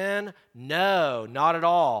law sin? No, not at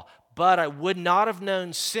all. But I would not have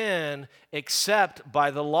known sin except by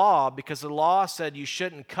the law, because the law said you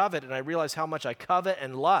shouldn't covet, and I realize how much I covet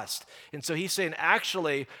and lust." And so he's saying,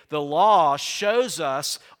 actually, the law shows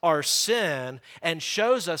us our sin and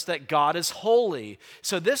shows us that God is holy.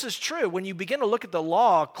 So this is true. When you begin to look at the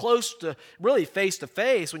law close to, really face to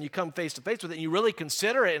face, when you come face to face with it, and you really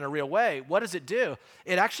consider it in a real way, what does it do?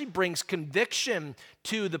 It actually brings conviction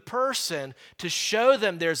to the person to show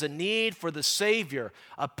them there's a need for the Savior.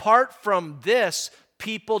 Apart from this,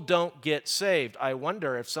 people don't get saved. I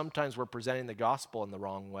wonder if sometimes we're presenting the gospel in the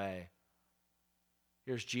wrong way.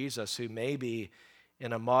 Here's Jesus, who maybe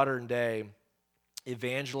in a modern day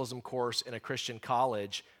evangelism course in a Christian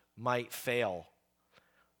college might fail.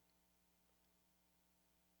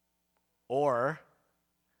 Or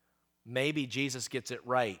maybe Jesus gets it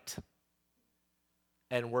right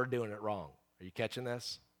and we're doing it wrong. Are you catching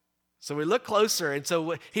this? So we look closer, and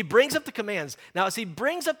so he brings up the commands. Now, as he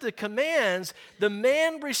brings up the commands, the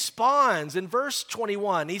man responds. In verse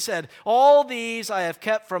 21, he said, "All these I have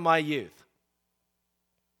kept from my youth."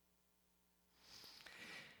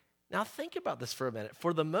 Now, think about this for a minute.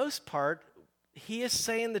 For the most part, he is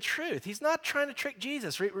saying the truth. He's not trying to trick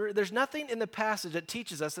Jesus. There's nothing in the passage that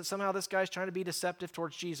teaches us that somehow this guy's trying to be deceptive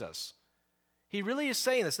towards Jesus. He really is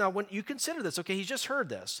saying this. Now, when you consider this, okay, he's just heard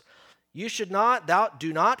this. Thou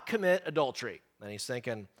do not commit adultery. And he's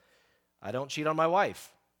thinking, I don't cheat on my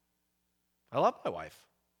wife. I love my wife.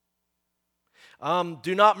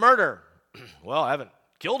 Do not murder. Well, I haven't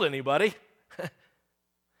killed anybody.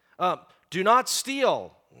 Do not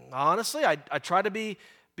steal. Honestly, I try to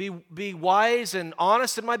be wise and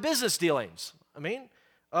honest in my business dealings. I mean,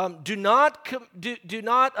 do not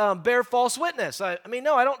bear false witness. I mean,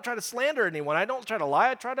 no, I don't try to slander anyone. I don't try to lie.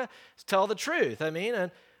 I try to tell the truth. I mean,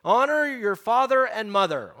 and honor your father and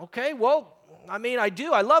mother. Okay, well, I mean, I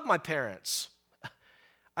do. I love my parents.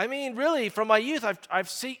 I mean, really, from my youth, I've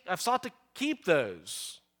sought to keep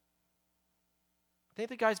those. I think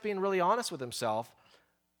the guy's being really honest with himself,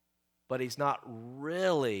 but he's not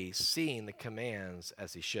really seeing the commands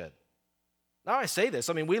as he should. Now I say this,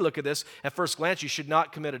 I mean, we look at this at first glance, you should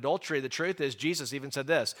not commit adultery. The truth is, Jesus even said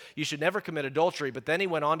this, you should never commit adultery, but then he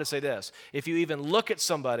went on to say this, if you even look at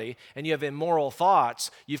somebody and you have immoral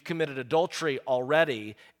thoughts, you've committed adultery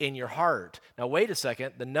already in your heart. Now wait a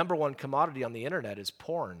second, the number one commodity on the internet is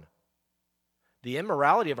porn. The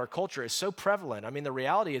immorality of our culture is so prevalent. I mean, the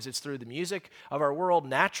reality is it's through the music of our world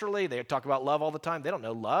naturally. They talk about love all the time. They don't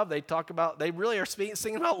know love. They really are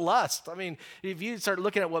singing about lust. I mean, if you start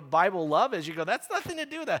looking at what Bible love is, you go, that's nothing to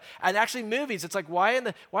do with that. And actually movies, it's like, why in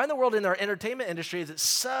the world in our entertainment industry is it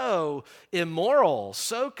so immoral,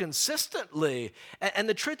 so consistently? And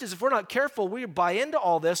the truth is, if we're not careful, we buy into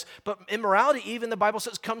all this. But immorality, even the Bible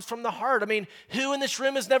says, comes from the heart. I mean, who in this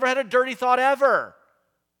room has never had a dirty thought ever?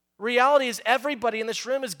 Reality is everybody in this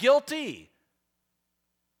room is guilty.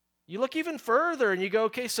 You look even further and you go,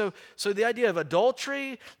 okay, so the idea of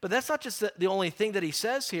adultery, but that's not just the only thing that he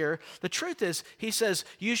says here. The truth is, he says,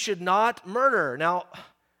 you should not murder. Now,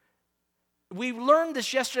 we learned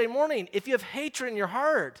this yesterday morning. If you have hatred in your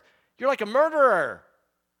heart, you're like a murderer.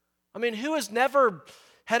 I mean, who has never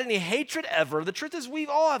had any hatred ever? The truth is, we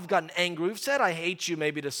all have gotten angry. We've said, I hate you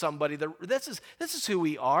maybe to somebody. This is who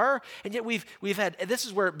we are. And yet we've had, this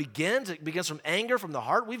is where it begins. It begins from anger from the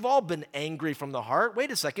heart. We've all been angry from the heart.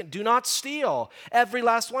 Wait a second, do not steal. Every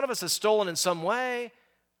last one of us has stolen in some way.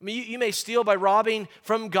 I mean, you may steal by robbing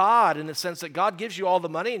from God in the sense that God gives you all the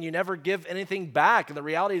money and you never give anything back. And the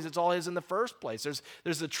reality is it's all his in the first place.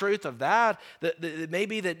 There's the truth of that.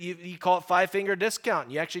 Maybe that you call it five-finger discount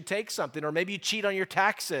and you actually take something. Or maybe you cheat on your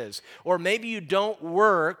taxes. Or maybe you don't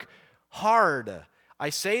work hard. I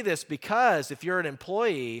say this because if you're an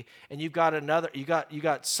employee and you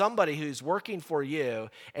got somebody who's working for you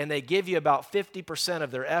and they give you about 50% of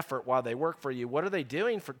their effort while they work for you, what are they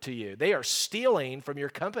doing to you? They are stealing from your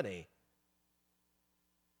company.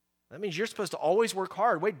 That means you're supposed to always work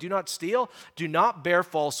hard. Wait, do not steal. Do not bear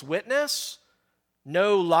false witness.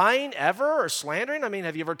 No lying ever or slandering. I mean,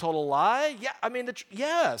 have you ever told a lie? Yeah, I mean,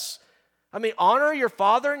 yes. I mean, honor your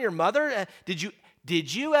father and your mother.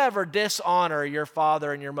 Did you ever dishonor your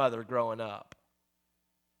father and your mother growing up?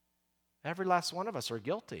 Every last one of us are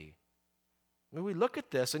guilty. I mean, we look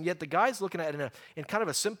at this, and yet the guy's looking at it in kind of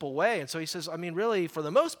a simple way. And so he says, I mean, really, for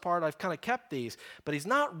the most part, I've kind of kept these. But he's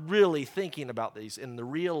not really thinking about these in the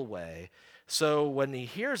real way. So when he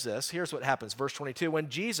hears this, here's what happens. Verse 22, when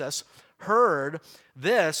Jesus heard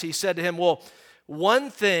this, he said to him, well,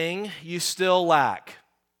 one thing you still lack.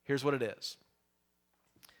 Here's what it is.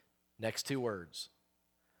 Next two words.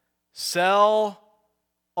 Sell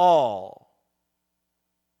all.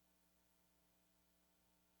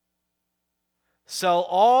 Sell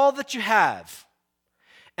all that you have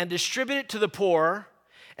and distribute it to the poor,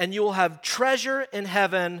 and you will have treasure in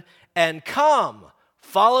heaven, and come,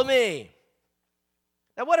 follow me.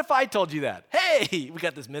 Now, what if I told you that? Hey, we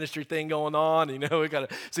got this ministry thing going on,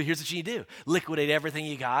 so here's what you need to do. Liquidate everything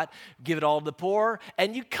you got, give it all to the poor,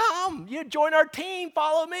 and you join our team,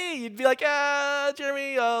 follow me. You'd be like,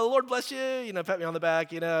 Jeremy, Lord bless you, pat me on the back,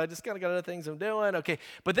 just kind of got other things I'm doing. Okay,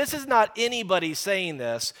 but this is not anybody saying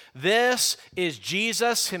this. This is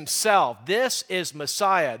Jesus himself. This is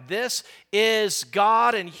Messiah. This is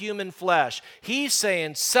God in human flesh. He's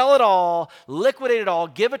saying, sell it all, liquidate it all,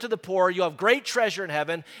 give it to the poor. You'll have great treasure in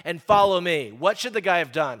heaven, and follow me. What should the guy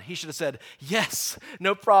have done? He should have said, yes,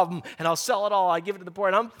 no problem, and I'll sell it all. I give it to the poor,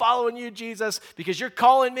 and I'm following you, Jesus, because you're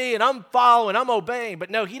calling me, and I'm following, I'm obeying. But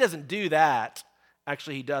no, he doesn't do that.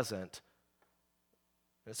 Actually, he doesn't.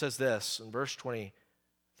 It says this in verse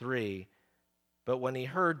 23, but when he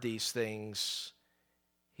heard these things,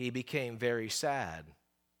 he became very sad,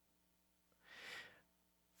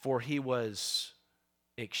 for he was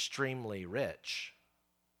extremely rich.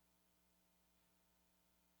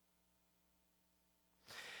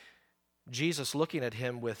 Jesus, looking at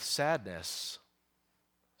him with sadness,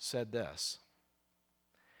 said this,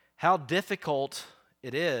 how difficult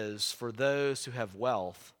it is for those who have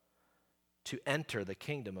wealth to enter the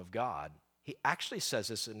kingdom of God. He actually says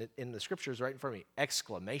this in the scriptures right in front of me,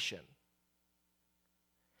 exclamation.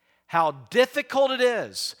 How difficult it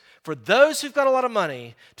is for those who've got a lot of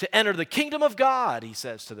money to enter the kingdom of God, he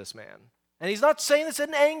says to this man. And he's not saying this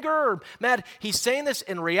in anger or mad. He's saying this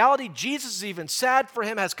in reality. Jesus is even sad for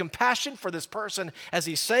him, has compassion for this person as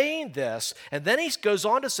he's saying this. And then he goes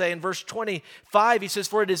on to say in verse 25, he says,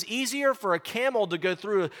 for it is easier for a camel to go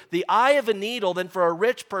through the eye of a needle than for a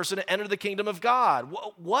rich person to enter the kingdom of God.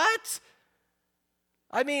 What?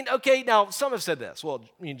 I mean, okay, now some have said this. Well,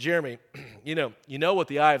 Jeremy, you know what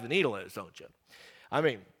the eye of the needle is, don't you? I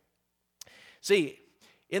mean, see,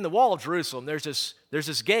 in the wall of Jerusalem, there's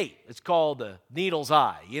this gate. It's called the Needle's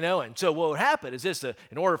Eye, And so what would happen is this,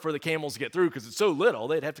 in order for the camels to get through, because it's so little,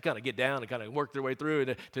 they'd have to kind of get down and kind of work their way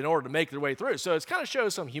through in order to make their way through. So it kind of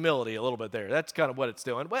shows some humility a little bit there. That's kind of what it's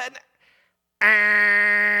doing. But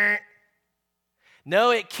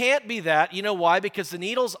No, it can't be that. You know why? Because the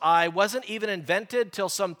needle's eye wasn't even invented till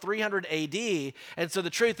some 300 AD. And so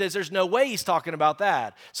the truth is, there's no way he's talking about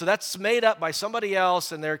that. So that's made up by somebody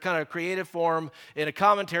else in their kind of creative form in a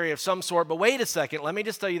commentary of some sort. But wait a second, let me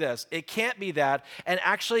just tell you this. It can't be that. And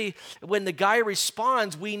actually, when the guy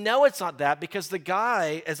responds, we know it's not that, because the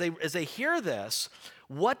guy, as they hear this,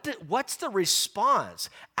 what's the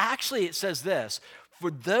response? Actually, it says this. For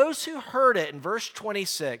those who heard it, in verse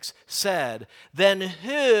 26, said, then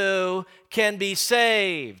who can be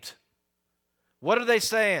saved? What are they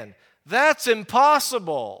saying? That's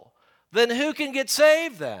impossible. Then who can get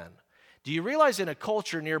saved then? Do you realize in a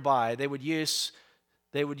culture nearby, they would use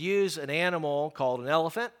an animal called an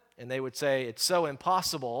elephant, and they would say, it's so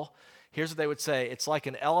impossible. Here's what they would say. It's like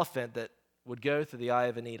an elephant that would go through the eye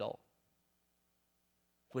of a needle,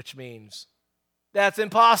 which means that's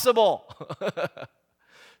impossible.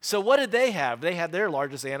 So what did they have? They had their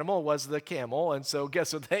largest animal was the camel, and so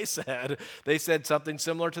guess what they said? They said something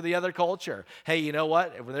similar to the other culture. Hey, you know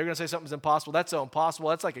what? When they're going to say something's impossible, that's so impossible.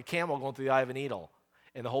 That's like a camel going through the eye of a needle.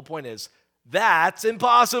 And the whole point is, that's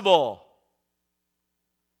impossible.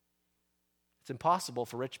 It's impossible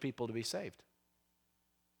for rich people to be saved.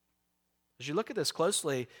 As you look at this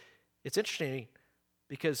closely, it's interesting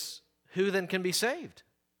because who then can be saved?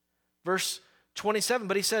 Verse 27,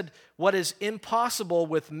 but he said, what is impossible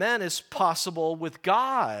with men is possible with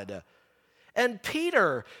God. And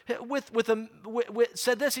Peter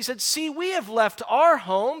said this, he said, see, we have left our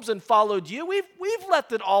homes and followed you. We've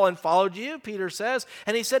left it all and followed you, Peter says.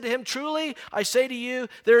 And he said to him, truly, I say to you,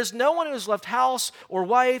 there is no one who has left house or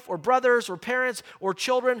wife or brothers or parents or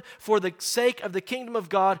children for the sake of the kingdom of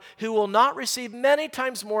God who will not receive many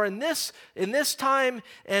times more in this time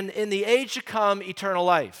and in the age to come eternal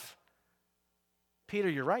life. Peter,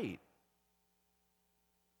 you're right.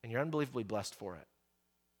 And you're unbelievably blessed for it.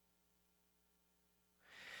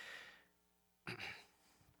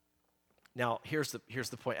 Now, here's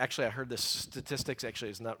the point. Actually, I heard this statistics.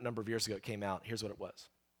 Actually, it's a number of years ago it came out. Here's what it was.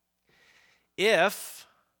 If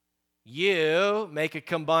you make a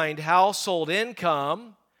combined household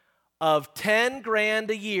income of 10 grand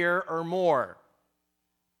a year or more,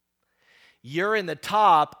 you're in the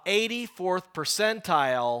top 84th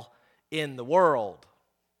percentile in the world.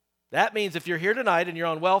 That means if you're here tonight and you're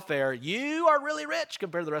on welfare, you are really rich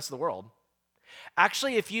compared to the rest of the world.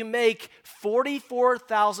 Actually, if you make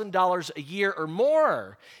 $44,000 a year or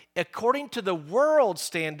more, according to the world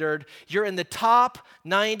standard, you're in the top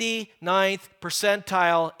 99th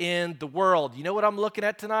percentile in the world. You know what I'm looking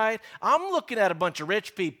at tonight? I'm looking at a bunch of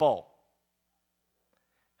rich people.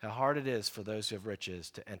 How hard it is for those who have riches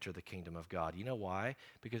to enter the kingdom of God. You know why?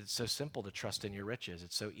 Because it's so simple to trust in your riches.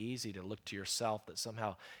 It's so easy to look to yourself that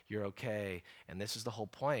somehow you're okay. And this is the whole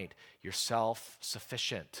point. You're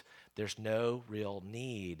self-sufficient. There's no real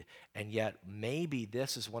need. And yet maybe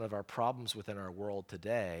this is one of our problems within our world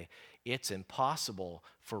today. It's impossible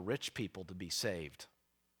for rich people to be saved.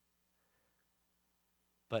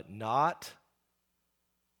 But not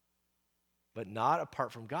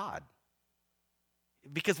apart from God.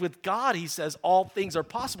 Because with God, he says all things are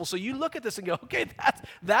possible. So you look at this and go, okay,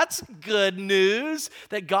 that's good news,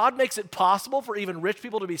 that God makes it possible for even rich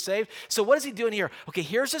people to be saved. So what is he doing here? Okay,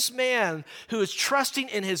 here's this man who is trusting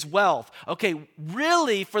in his wealth. Okay,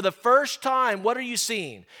 really, for the first time, what are you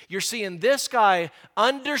seeing? You're seeing this guy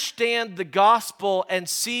understand the gospel and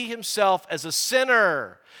see himself as a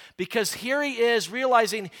sinner. Because here he is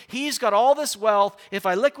realizing he's got all this wealth. If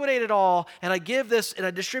I liquidate it all and I give this and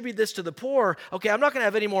I distribute this to the poor, okay, I'm not going to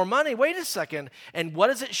have any more money. Wait a second. And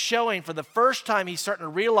what is it showing? For the first time, he's starting to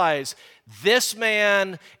realize this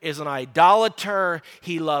man is an idolater.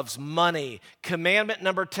 He loves money. Commandment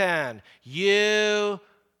number 10, you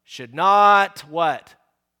should not what?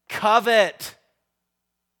 Covet.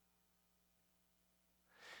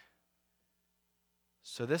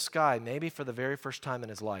 So this guy, maybe for the very first time in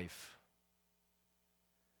his life,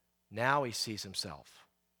 now he sees himself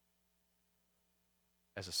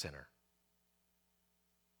as a sinner.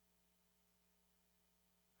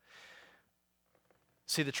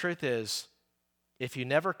 See, the truth is, if you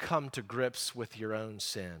never come to grips with your own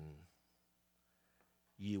sin,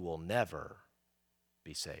 you will never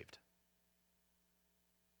be saved.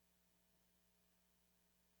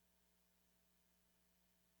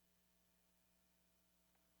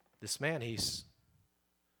 This man,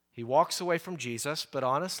 he walks away from Jesus, but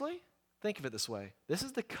honestly, think of it this way. This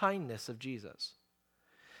is the kindness of Jesus.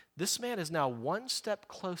 This man is now one step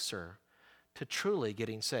closer to truly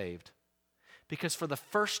getting saved, because for the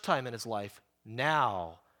first time in his life,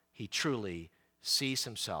 now he truly sees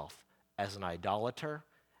himself as an idolater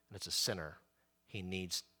and as a sinner he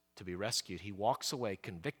needs to be rescued. He walks away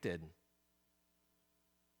convicted.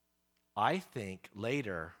 I think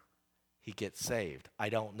later he gets saved. I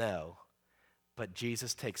don't know. But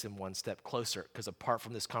Jesus takes him one step closer, because apart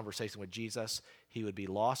from this conversation with Jesus, he would be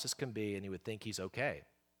lost as can be, and he would think he's okay.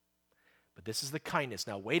 But this is the kindness.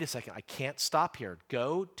 Now, wait a second. I can't stop here.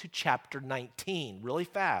 Go to chapter 19 really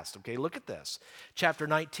fast. Okay, look at this. Chapter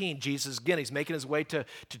 19, Jesus, again, he's making his way to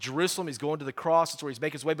Jerusalem. He's going to the cross. That's where he's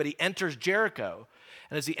making his way, but he enters Jericho.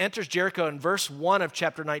 And as he enters Jericho, in verse 1 of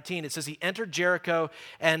chapter 19, it says he entered Jericho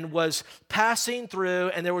and was passing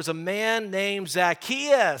through, and there was a man named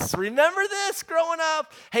Zacchaeus. Remember this growing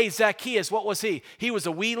up? Hey, Zacchaeus, what was he? He was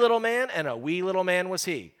a wee little man, and a wee little man was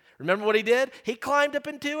he. Remember what he did? He climbed up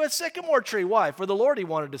into a sycamore tree. Why? For the Lord he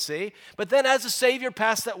wanted to see. But then as the Savior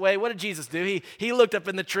passed that way, what did Jesus do? He looked up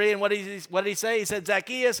in the tree, and what did he say? He said,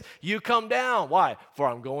 Zacchaeus, you come down. Why? For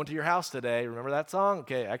I'm going to your house today. Remember that song?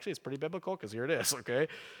 Okay, actually it's pretty biblical, because here it is, okay?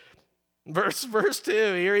 Verse 2,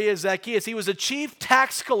 here he is, Zacchaeus. He was a chief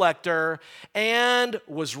tax collector and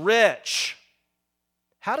was rich.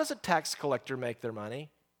 How does a tax collector make their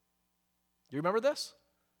money? Do you remember this?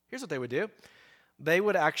 Here's what they would do. They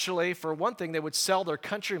would actually, for one thing, they would sell their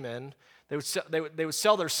countrymen. They would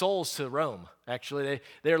sell their souls to Rome, actually.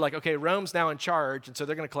 They're like, okay, Rome's now in charge, and so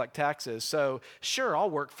they're going to collect taxes. So, sure,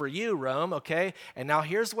 I'll work for you, Rome, okay? And now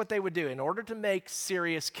here's what they would do. In order to make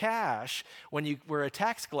serious cash, when you were a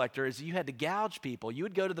tax collector, is you had to gouge people. You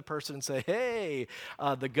would go to the person and say, hey,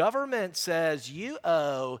 the government says you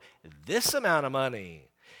owe this amount of money.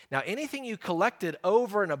 Now, anything you collected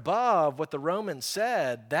over and above what the Romans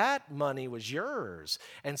said, that money was yours.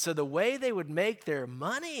 And so the way they would make their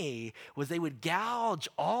money was they would gouge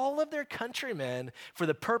all of their countrymen for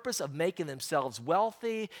the purpose of making themselves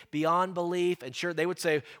wealthy beyond belief. And sure, they would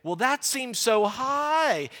say, well, that seems so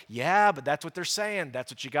high. Yeah, but that's what they're saying.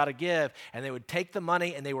 That's what you got to give. And they would take the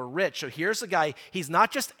money, and they were rich. So here's the guy. He's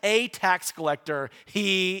not just a tax collector.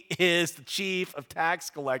 He is the chief of tax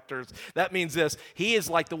collectors. That means this. He is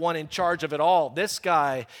like the one in charge of it all. This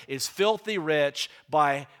guy is filthy rich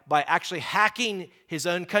by actually hacking his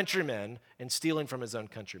own countrymen and stealing from his own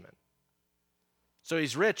countrymen. So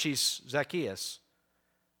he's rich, he's Zacchaeus.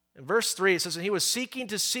 In verse 3, it says, and he was seeking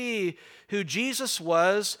to see who Jesus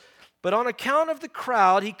was, but on account of the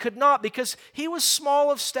crowd, he could not, because he was small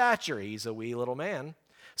of stature. He's a wee little man.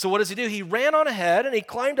 So what does he do? He ran on ahead, and he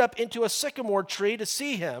climbed up into a sycamore tree to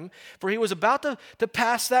see him, for he was about to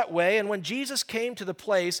pass that way. And when Jesus came to the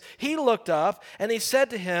place, he looked up, and he said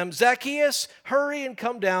to him, Zacchaeus, hurry and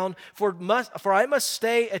come down, for I must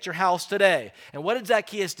stay at your house today. And what did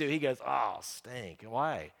Zacchaeus do? He goes, oh, stink.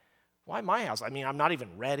 Why? Why my house? I mean, I'm not even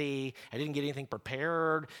ready. I didn't get anything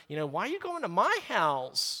prepared. Why are you going to my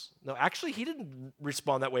house? No, actually, he didn't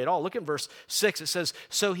respond that way at all. Look at verse 6. It says,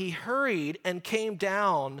 so he hurried and came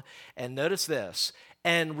down, and notice this,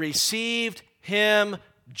 and received him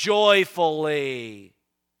joyfully.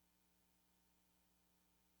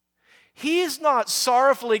 He is not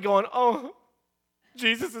sorrowfully going, oh,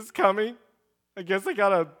 Jesus is coming. I guess I got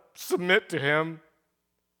to submit to him.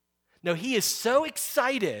 No, he is so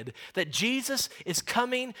excited that Jesus is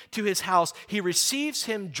coming to his house. He receives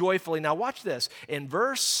him joyfully. Now watch this. In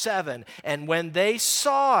verse 7, and when they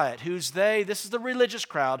saw it, who's they? This is the religious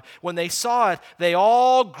crowd. When they saw it, they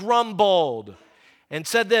all grumbled and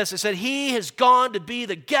said this. It said, he has gone to be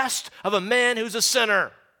the guest of a man who's a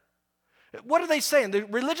sinner. What are they saying? The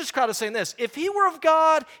religious crowd is saying this. If he were of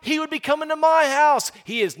God, he would be coming to my house.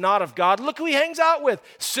 He is not of God. Look who he hangs out with.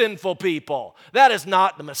 Sinful people. That is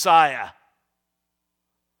not the Messiah.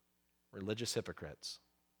 Religious hypocrites.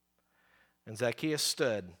 And Zacchaeus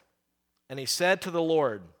stood, and he said to the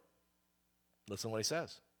Lord, listen to what he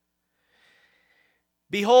says.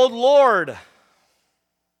 Behold, Lord.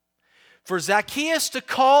 For Zacchaeus to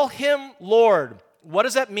call him Lord. What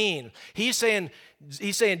does that mean? He's saying,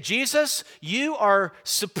 Jesus, you are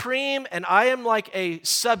supreme, and I am like a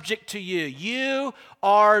subject to you. You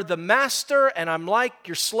are the master, and I'm like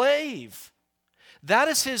your slave. That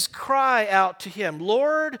is his cry out to him.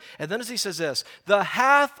 Lord, and then as he says this, the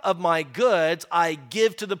half of my goods I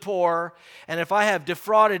give to the poor, and if I have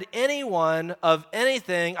defrauded anyone of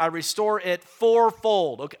anything, I restore it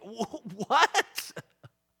fourfold. Okay, what?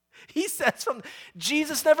 He says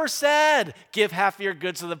Jesus never said, give half of your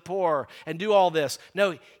goods to the poor and do all this.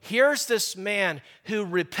 No, here's this man who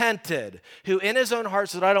repented, who in his own heart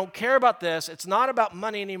said, I don't care about this. It's not about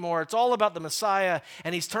money anymore. It's all about the Messiah.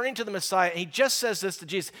 And he's turning to the Messiah, and he just says this to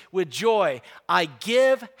Jesus with joy. I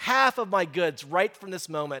give half of my goods right from this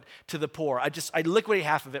moment to the poor. I liquidate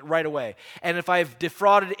half of it right away. And if I've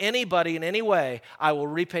defrauded anybody in any way, I will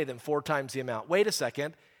repay them 4 times the amount. Wait a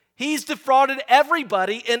second. He's defrauded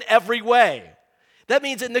everybody in every way. That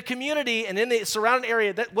means in the community and in the surrounding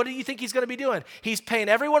area, what do you think he's going to be doing? He's paying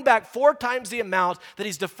everyone back 4 times the amount that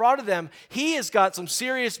he's defrauded them. He has got some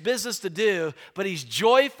serious business to do, but he's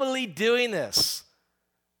joyfully doing this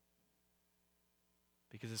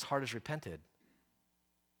because his heart has repented.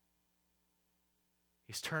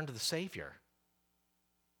 He's turned to the Savior.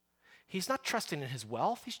 He's not trusting in his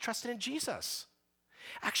wealth. He's trusting in Jesus.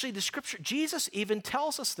 Actually, the scripture, Jesus even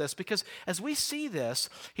tells us this because as we see this,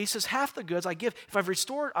 he says, half the goods I give, if I've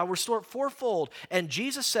restored, I'll restore it fourfold. And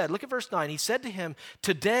Jesus said, look at verse 9, he said to him,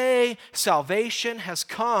 today salvation has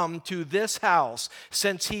come to this house,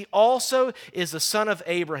 since he also is the son of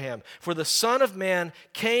Abraham. For the Son of Man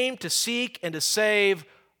came to seek and to save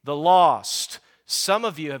the lost. Some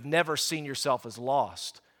of you have never seen yourself as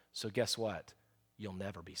lost. So guess what? You'll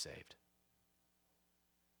never be saved.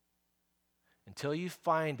 Until you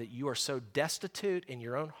find that you are so destitute in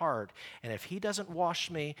your own heart, and if he doesn't wash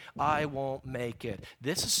me, I won't make it.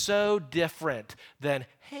 This is so different than,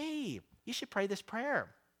 hey, you should pray this prayer.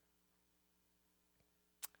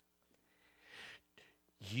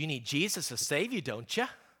 You need Jesus to save you, don't you?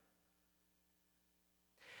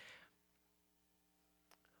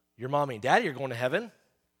 Your mommy and daddy are going to heaven.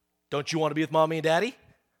 Don't you want to be with mommy and daddy?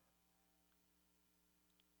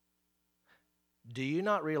 Do you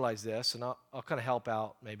not realize this? And I'll kind of help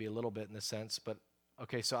out maybe a little bit in this sense. But,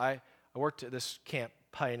 okay, so I worked at this camp,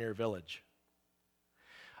 Pioneer Village.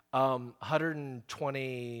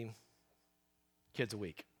 120 kids a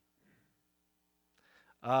week.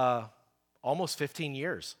 Almost 15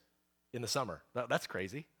 years in the summer. That's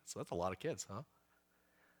crazy. So that's a lot of kids, huh?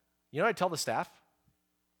 You know what I tell the staff?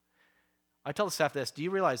 I tell the staff this. Do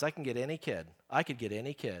you realize I could get any kid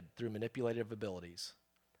through manipulative abilities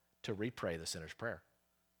to repray the sinner's prayer?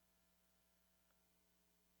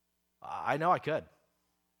 I know I could.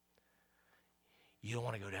 You don't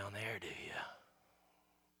want to go down there, do you?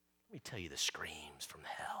 Let me tell you the screams from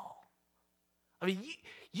hell. I mean,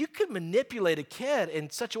 you could manipulate a kid in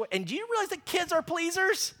such a way. And do you realize that kids are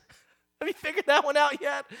pleasers? Have you figured that one out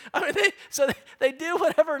yet? I mean, they do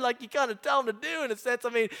whatever, like, you kind of tell them to do in a sense.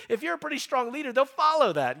 I mean, if you're a pretty strong leader, they'll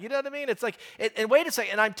follow that. You know what I mean? It's like, and wait a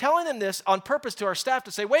second, and I'm telling them this on purpose to our staff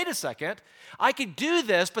to say, wait a second, I could do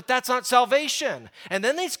this, but that's not salvation. And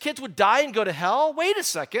then these kids would die and go to hell? Wait a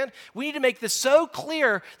second. We need to make this so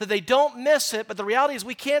clear that they don't miss it, but the reality is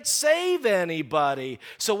we can't save anybody.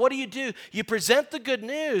 So what do? You present the good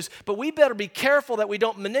news, but we better be careful that we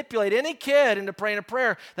don't manipulate any kid into praying a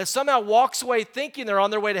prayer that somehow walks away thinking they're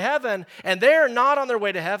on their way to heaven, and they're not on their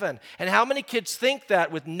way to heaven. And how many kids think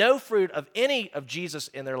that with no fruit of any of Jesus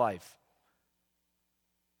in their life?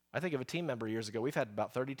 I think of a team member years ago. We've had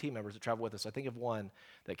about 30 team members that travel with us. I think of one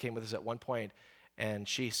that came with us at one point, and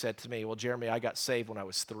she said to me, well, Jeremy, I got saved when I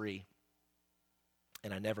was 3,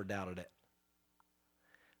 and I never doubted it.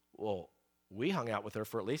 Well, we hung out with her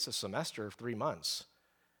for at least a semester of 3 months,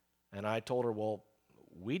 and I told her, well,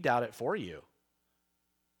 we doubt it for you.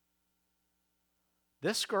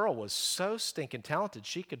 This girl was so stinking talented.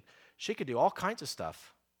 She could do all kinds of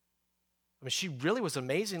stuff. I mean, she really was an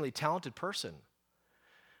amazingly talented person.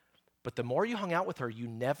 But the more you hung out with her, you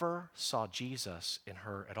never saw Jesus in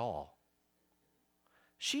her at all.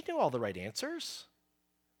 She knew all the right answers.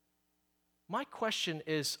 My question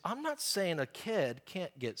is, I'm not saying a kid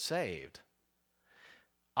can't get saved.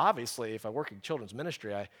 Obviously, if I work in children's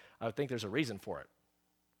ministry, I would think there's a reason for it.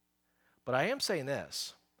 But I am saying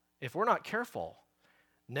this. If we're not careful,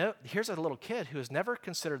 no, here's a little kid who has never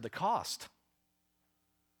considered the cost.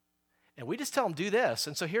 And we just tell him, do this.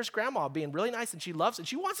 And so here's grandma being really nice, and she loves it.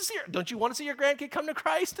 She wants to see her. Don't you want to see your grandkid come to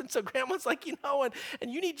Christ? And so grandma's like,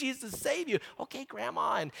 and you need Jesus to save you. Okay,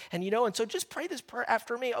 grandma. And so just pray this prayer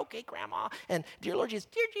after me. Okay, grandma. And dear Lord Jesus,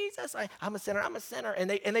 dear Jesus, I'm a sinner. And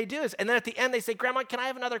they do this. And then at the end they say, grandma, can I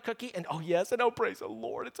have another cookie? And oh, yes. And oh, praise the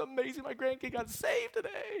Lord. It's amazing. My grandkid got saved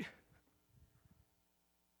today.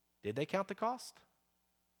 Did they count the cost?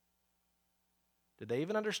 Did they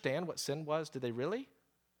even understand what sin was? Did they really?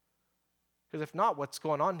 Because if not, what's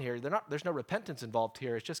going on here? There's no repentance involved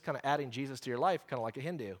here. It's just kind of adding Jesus to your life, kind of like a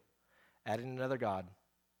Hindu, adding another God.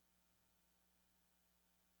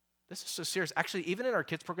 This is so serious. Actually, even in our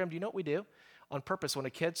kids program, do you know what we do? On purpose, when a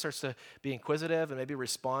kid starts to be inquisitive and maybe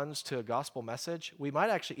responds to a gospel message, we might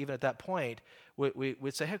actually, even at that point,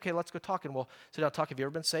 we'd say, hey, okay, let's go talk. And we'll sit down and talk. Have you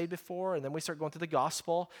ever been saved before? And then we start going through the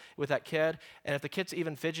gospel with that kid. And if the kid's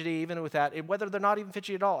even fidgety, even with that, whether they're not even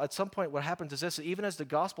fidgety at all, at some point what happens is this, even as the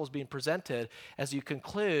gospel is being presented, as you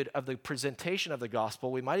conclude of the presentation of the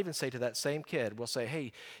gospel, we might even say to that same kid, we'll say,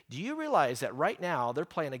 hey, do you realize that right now they're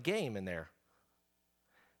playing a game in there?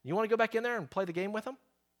 You want to go back in there and play the game with them?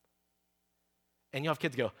 And you'll have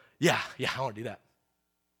kids go, yeah, I want to do that.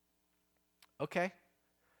 Okay.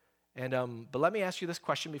 And but let me ask you this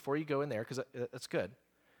question before you go in there, because that's good.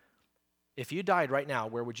 If you died right now,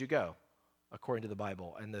 where would you go, according to the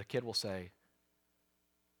Bible? And the kid will say,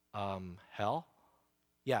 hell?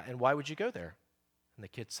 Yeah, and why would you go there? And the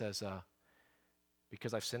kid says,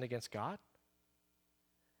 because I've sinned against God?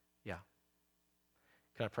 Yeah.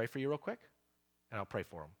 Can I pray for you real quick? And I'll pray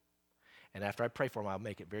for him. And after I pray for him, I'll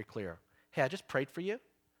make it very clear. Hey, I just prayed for you,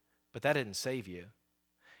 but that didn't save you.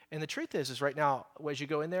 And the truth is right now, as you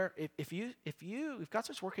go in there, if God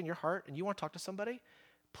starts working in your heart and you want to talk to somebody,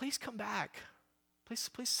 please come back. Please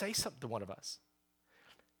say something to one of us.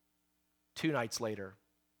 2 nights later,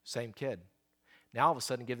 same kid. Now all of a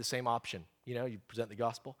sudden give the same option. You know, you present the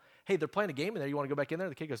gospel. Hey, they're playing a game in there. You want to go back in there?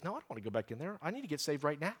 The kid goes, no, I don't want to go back in there. I need to get saved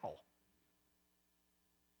right now.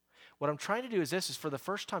 What I'm trying to do is for the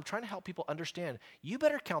first time, trying to help people understand, you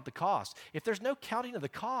better count the cost. If there's no counting of the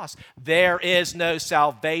cost, there is no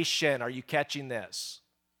salvation. Are you catching this?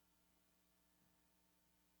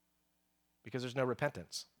 Because there's no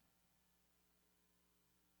repentance.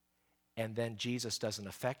 And then Jesus doesn't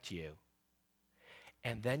affect you.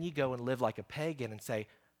 And then you go and live like a pagan and say,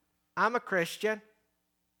 I'm a Christian.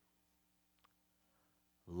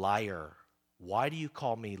 Liar. Why do you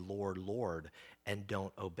call me Lord, Lord, and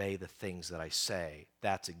don't obey the things that I say?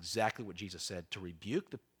 That's exactly what Jesus said, to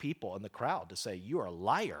rebuke the people in the crowd, to say, you are a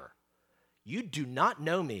liar. You do not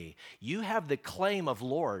know me. You have the claim of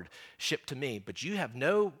lordship to me, but you have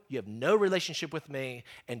no relationship with me,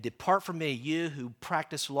 and depart from me, you who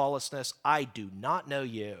practice lawlessness. I do not know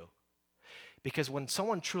you. Because when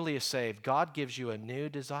someone truly is saved, God gives you a new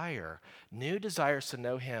desires to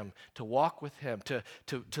know him, to walk with him,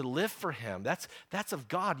 to live for him. That's of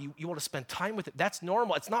God. You want to spend time with it. That's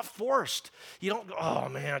normal. It's not forced. You don't go, oh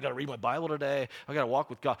man, I got to read my Bible today. I got to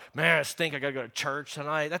walk with God. Man, I stink. I got to go to church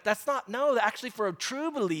tonight. That's not, no, actually for a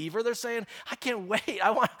true believer, they're saying, I can't wait.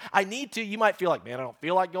 I need to. You might feel like, man, I don't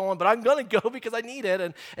feel like going, but I'm going to go because I need it.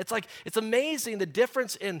 And it's like, it's amazing the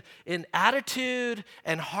difference in attitude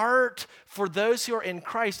and heart for those who are in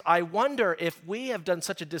Christ. I wonder if we have done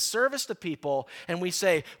such a disservice to people and we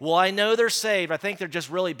say, well, I know they're saved. I think they're just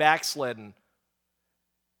really backslidden.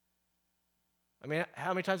 I mean,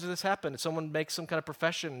 how many times has this happened? Someone makes some kind of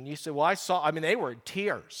profession and you say, well, they were in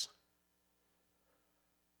tears.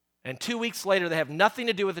 And 2 weeks later, they have nothing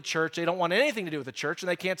to do with the church. They don't want anything to do with the church and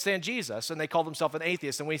they can't stand Jesus. And they call themselves an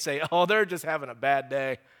atheist. And we say, oh, they're just having a bad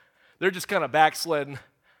day. They're just kind of backslidden.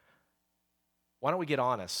 Why don't we get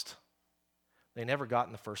honest? They never got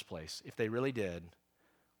in the first place. If they really did,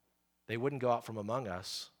 they wouldn't go out from among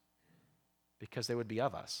us because they would be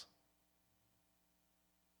of us.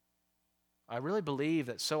 I really believe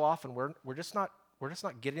that so often we're just not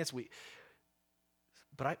getting this.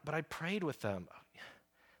 But I prayed with them.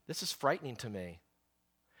 This is frightening to me.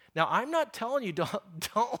 Now, I'm not telling you don't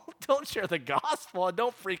share the gospel and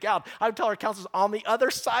don't freak out. I tell our counselors on the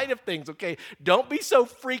other side of things, okay? Don't be so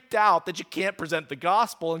freaked out that you can't present the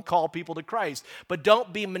gospel and call people to Christ. But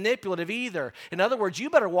don't be manipulative either. In other words, you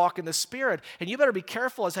better walk in the Spirit and you better be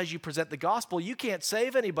careful as you present the gospel. You can't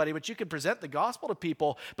save anybody, but you can present the gospel to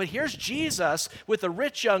people. But here's Jesus with a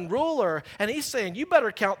rich young ruler, and he's saying, you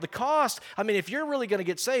better count the cost. I mean, if you're really going to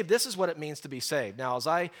get saved, this is what it means to be saved. Now, as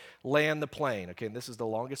I land the plane, okay, and this is the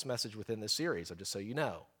longest message within this series, just so you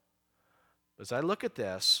know. As I look at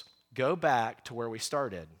this, go back to where we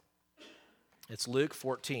started. It's Luke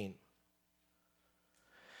 14.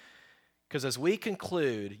 Because as we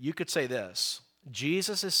conclude, you could say this.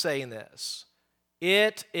 Jesus is saying this.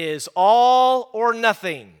 It is all or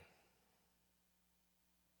nothing.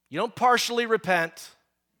 You don't partially repent.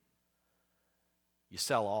 You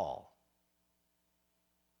sell all.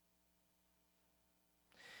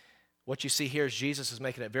 What you see here is Jesus is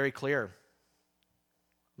making it very clear.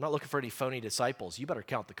 I'm not looking for any phony disciples. You better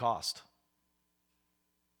count the cost.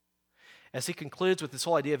 As he concludes with this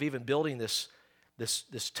whole idea of even building this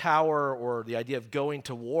tower, or the idea of going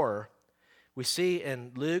to war, we see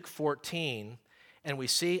in Luke 14, and we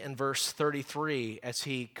see in verse 33, as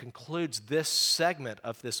he concludes this segment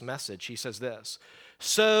of this message, he says this,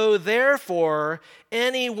 so therefore,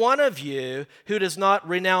 any one of you who does not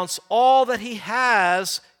renounce all that he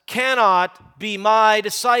has cannot be my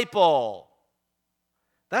disciple.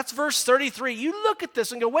 That's verse 33. You look at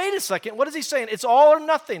this and go, wait a second, what is he saying? It's all or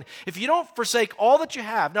nothing. If you don't forsake all that you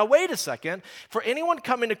have. Now, wait a second. For anyone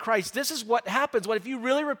coming to Christ, this is what happens. What if you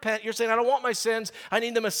really repent, you're saying, I don't want my sins, I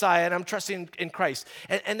need the Messiah, and I'm trusting in Christ.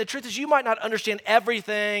 And the truth is, you might not understand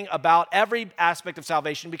everything about every aspect of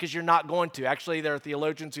salvation because you're not going to. Actually, there are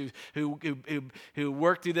theologians who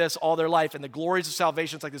work through this all their life, and the glories of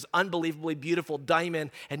salvation is like this unbelievably beautiful diamond,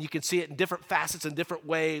 and you can see it in different facets in different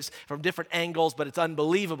ways, from different angles, but it's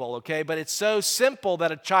unbelievable. Okay, but it's so simple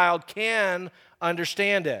that a child can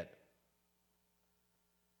understand it.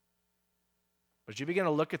 But as you begin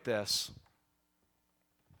to look at this,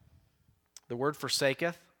 the word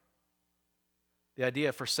forsaketh, the idea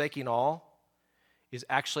of forsaking all, is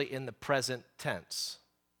actually in the present tense.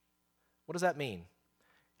 What does that mean?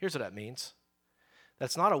 Here's what that means.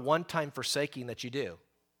 That's not a one-time forsaking that you do,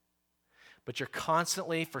 but you're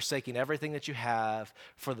constantly forsaking everything that you have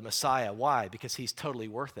for the Messiah. Why? Because he's totally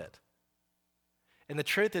worth it. And the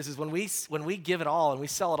truth is when we give it all and we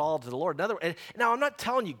sell it all to the Lord. Now, I'm not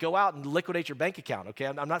telling you go out and liquidate your bank account, okay?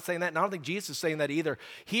 I'm not saying that, and I don't think Jesus is saying that either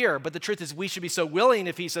here, but the truth is we should be so willing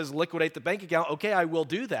if he says liquidate the bank account, okay, I will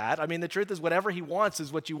do that. I mean, the truth is whatever he wants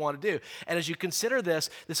is what you want to do. And as you consider this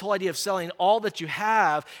whole idea of selling all that you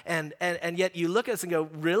have, and yet you look at this and go,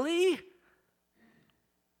 really?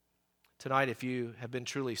 Tonight, if you have been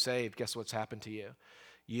truly saved, guess what's happened to you?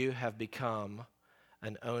 You have become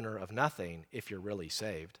an owner of nothing if you're really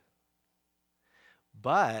saved.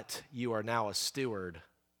 But you are now a steward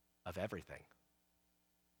of everything.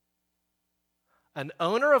 An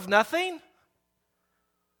owner of nothing,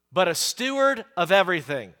 but a steward of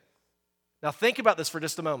everything. Now think about this for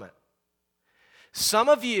just a moment. Some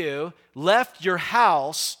of you left your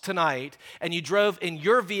house tonight and you drove in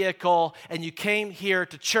your vehicle and you came here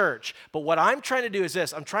to church. But what I'm trying to do is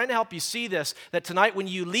this. I'm trying to help you see this, that tonight when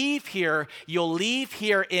you leave here, you'll leave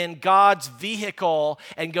here in God's vehicle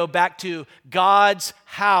and go back to God's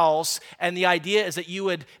house. And the idea is that you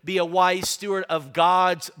would be a wise steward of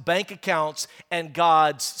God's bank accounts and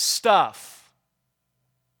God's stuff.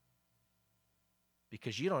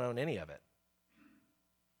 Because you don't own any of it.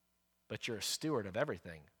 But you're a steward of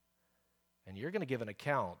everything. And you're going to give an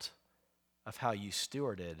account of how you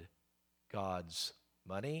stewarded God's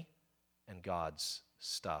money and God's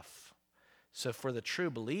stuff. So for the true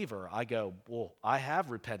believer, I go, well, I have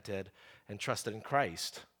repented and trusted in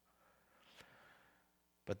Christ.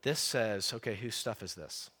 But this says, okay, whose stuff is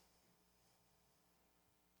this?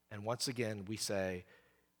 And once again, we say,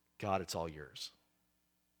 God, it's all yours.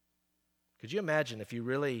 Could you imagine if you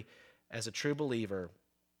really, as a true believer,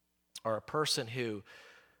 are a person who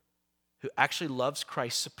actually loves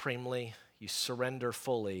Christ supremely, you surrender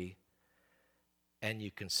fully, and you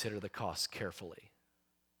consider the costs carefully,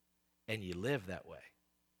 and you live that way?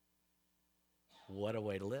 What a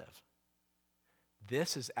way to live.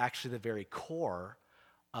 This is actually the very core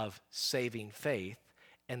of saving faith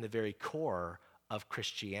and the very core of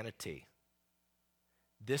Christianity.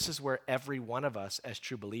 This is where every one of us as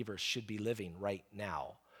true believers should be living right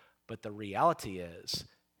now. But the reality is,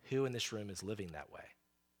 who in this room is living that way?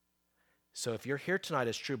 So if you're here tonight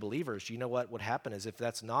as true believers, you know what would happen is if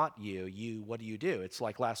that's not you, what do? It's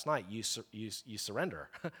like last night, you surrender.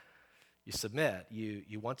 You submit.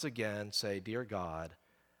 You once again say, dear God,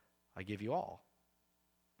 I give you all.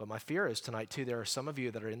 But my fear is tonight too, there are some of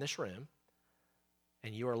you that are in this room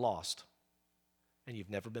and you are lost and you've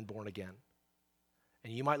never been born again.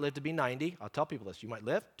 And you might live to be 90. I'll tell people this. You might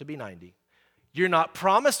live to be 90. You're not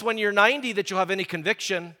promised when you're 90 that you'll have any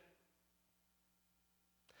conviction.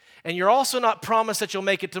 And you're also not promised that you'll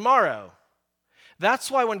make it tomorrow.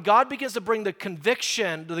 That's why when God begins to bring the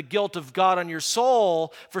conviction to the guilt of God on your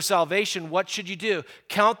soul for salvation, what should you do?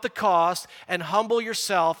 Count the cost and humble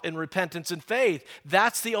yourself in repentance and faith.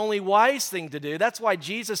 That's the only wise thing to do. That's why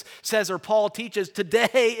Jesus says, or Paul teaches,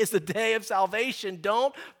 today is the day of salvation.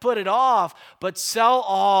 Don't put it off, but sell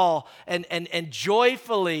all and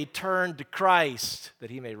joyfully turn to Christ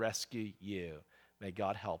that he may rescue you. May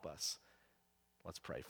God help us. Let's pray.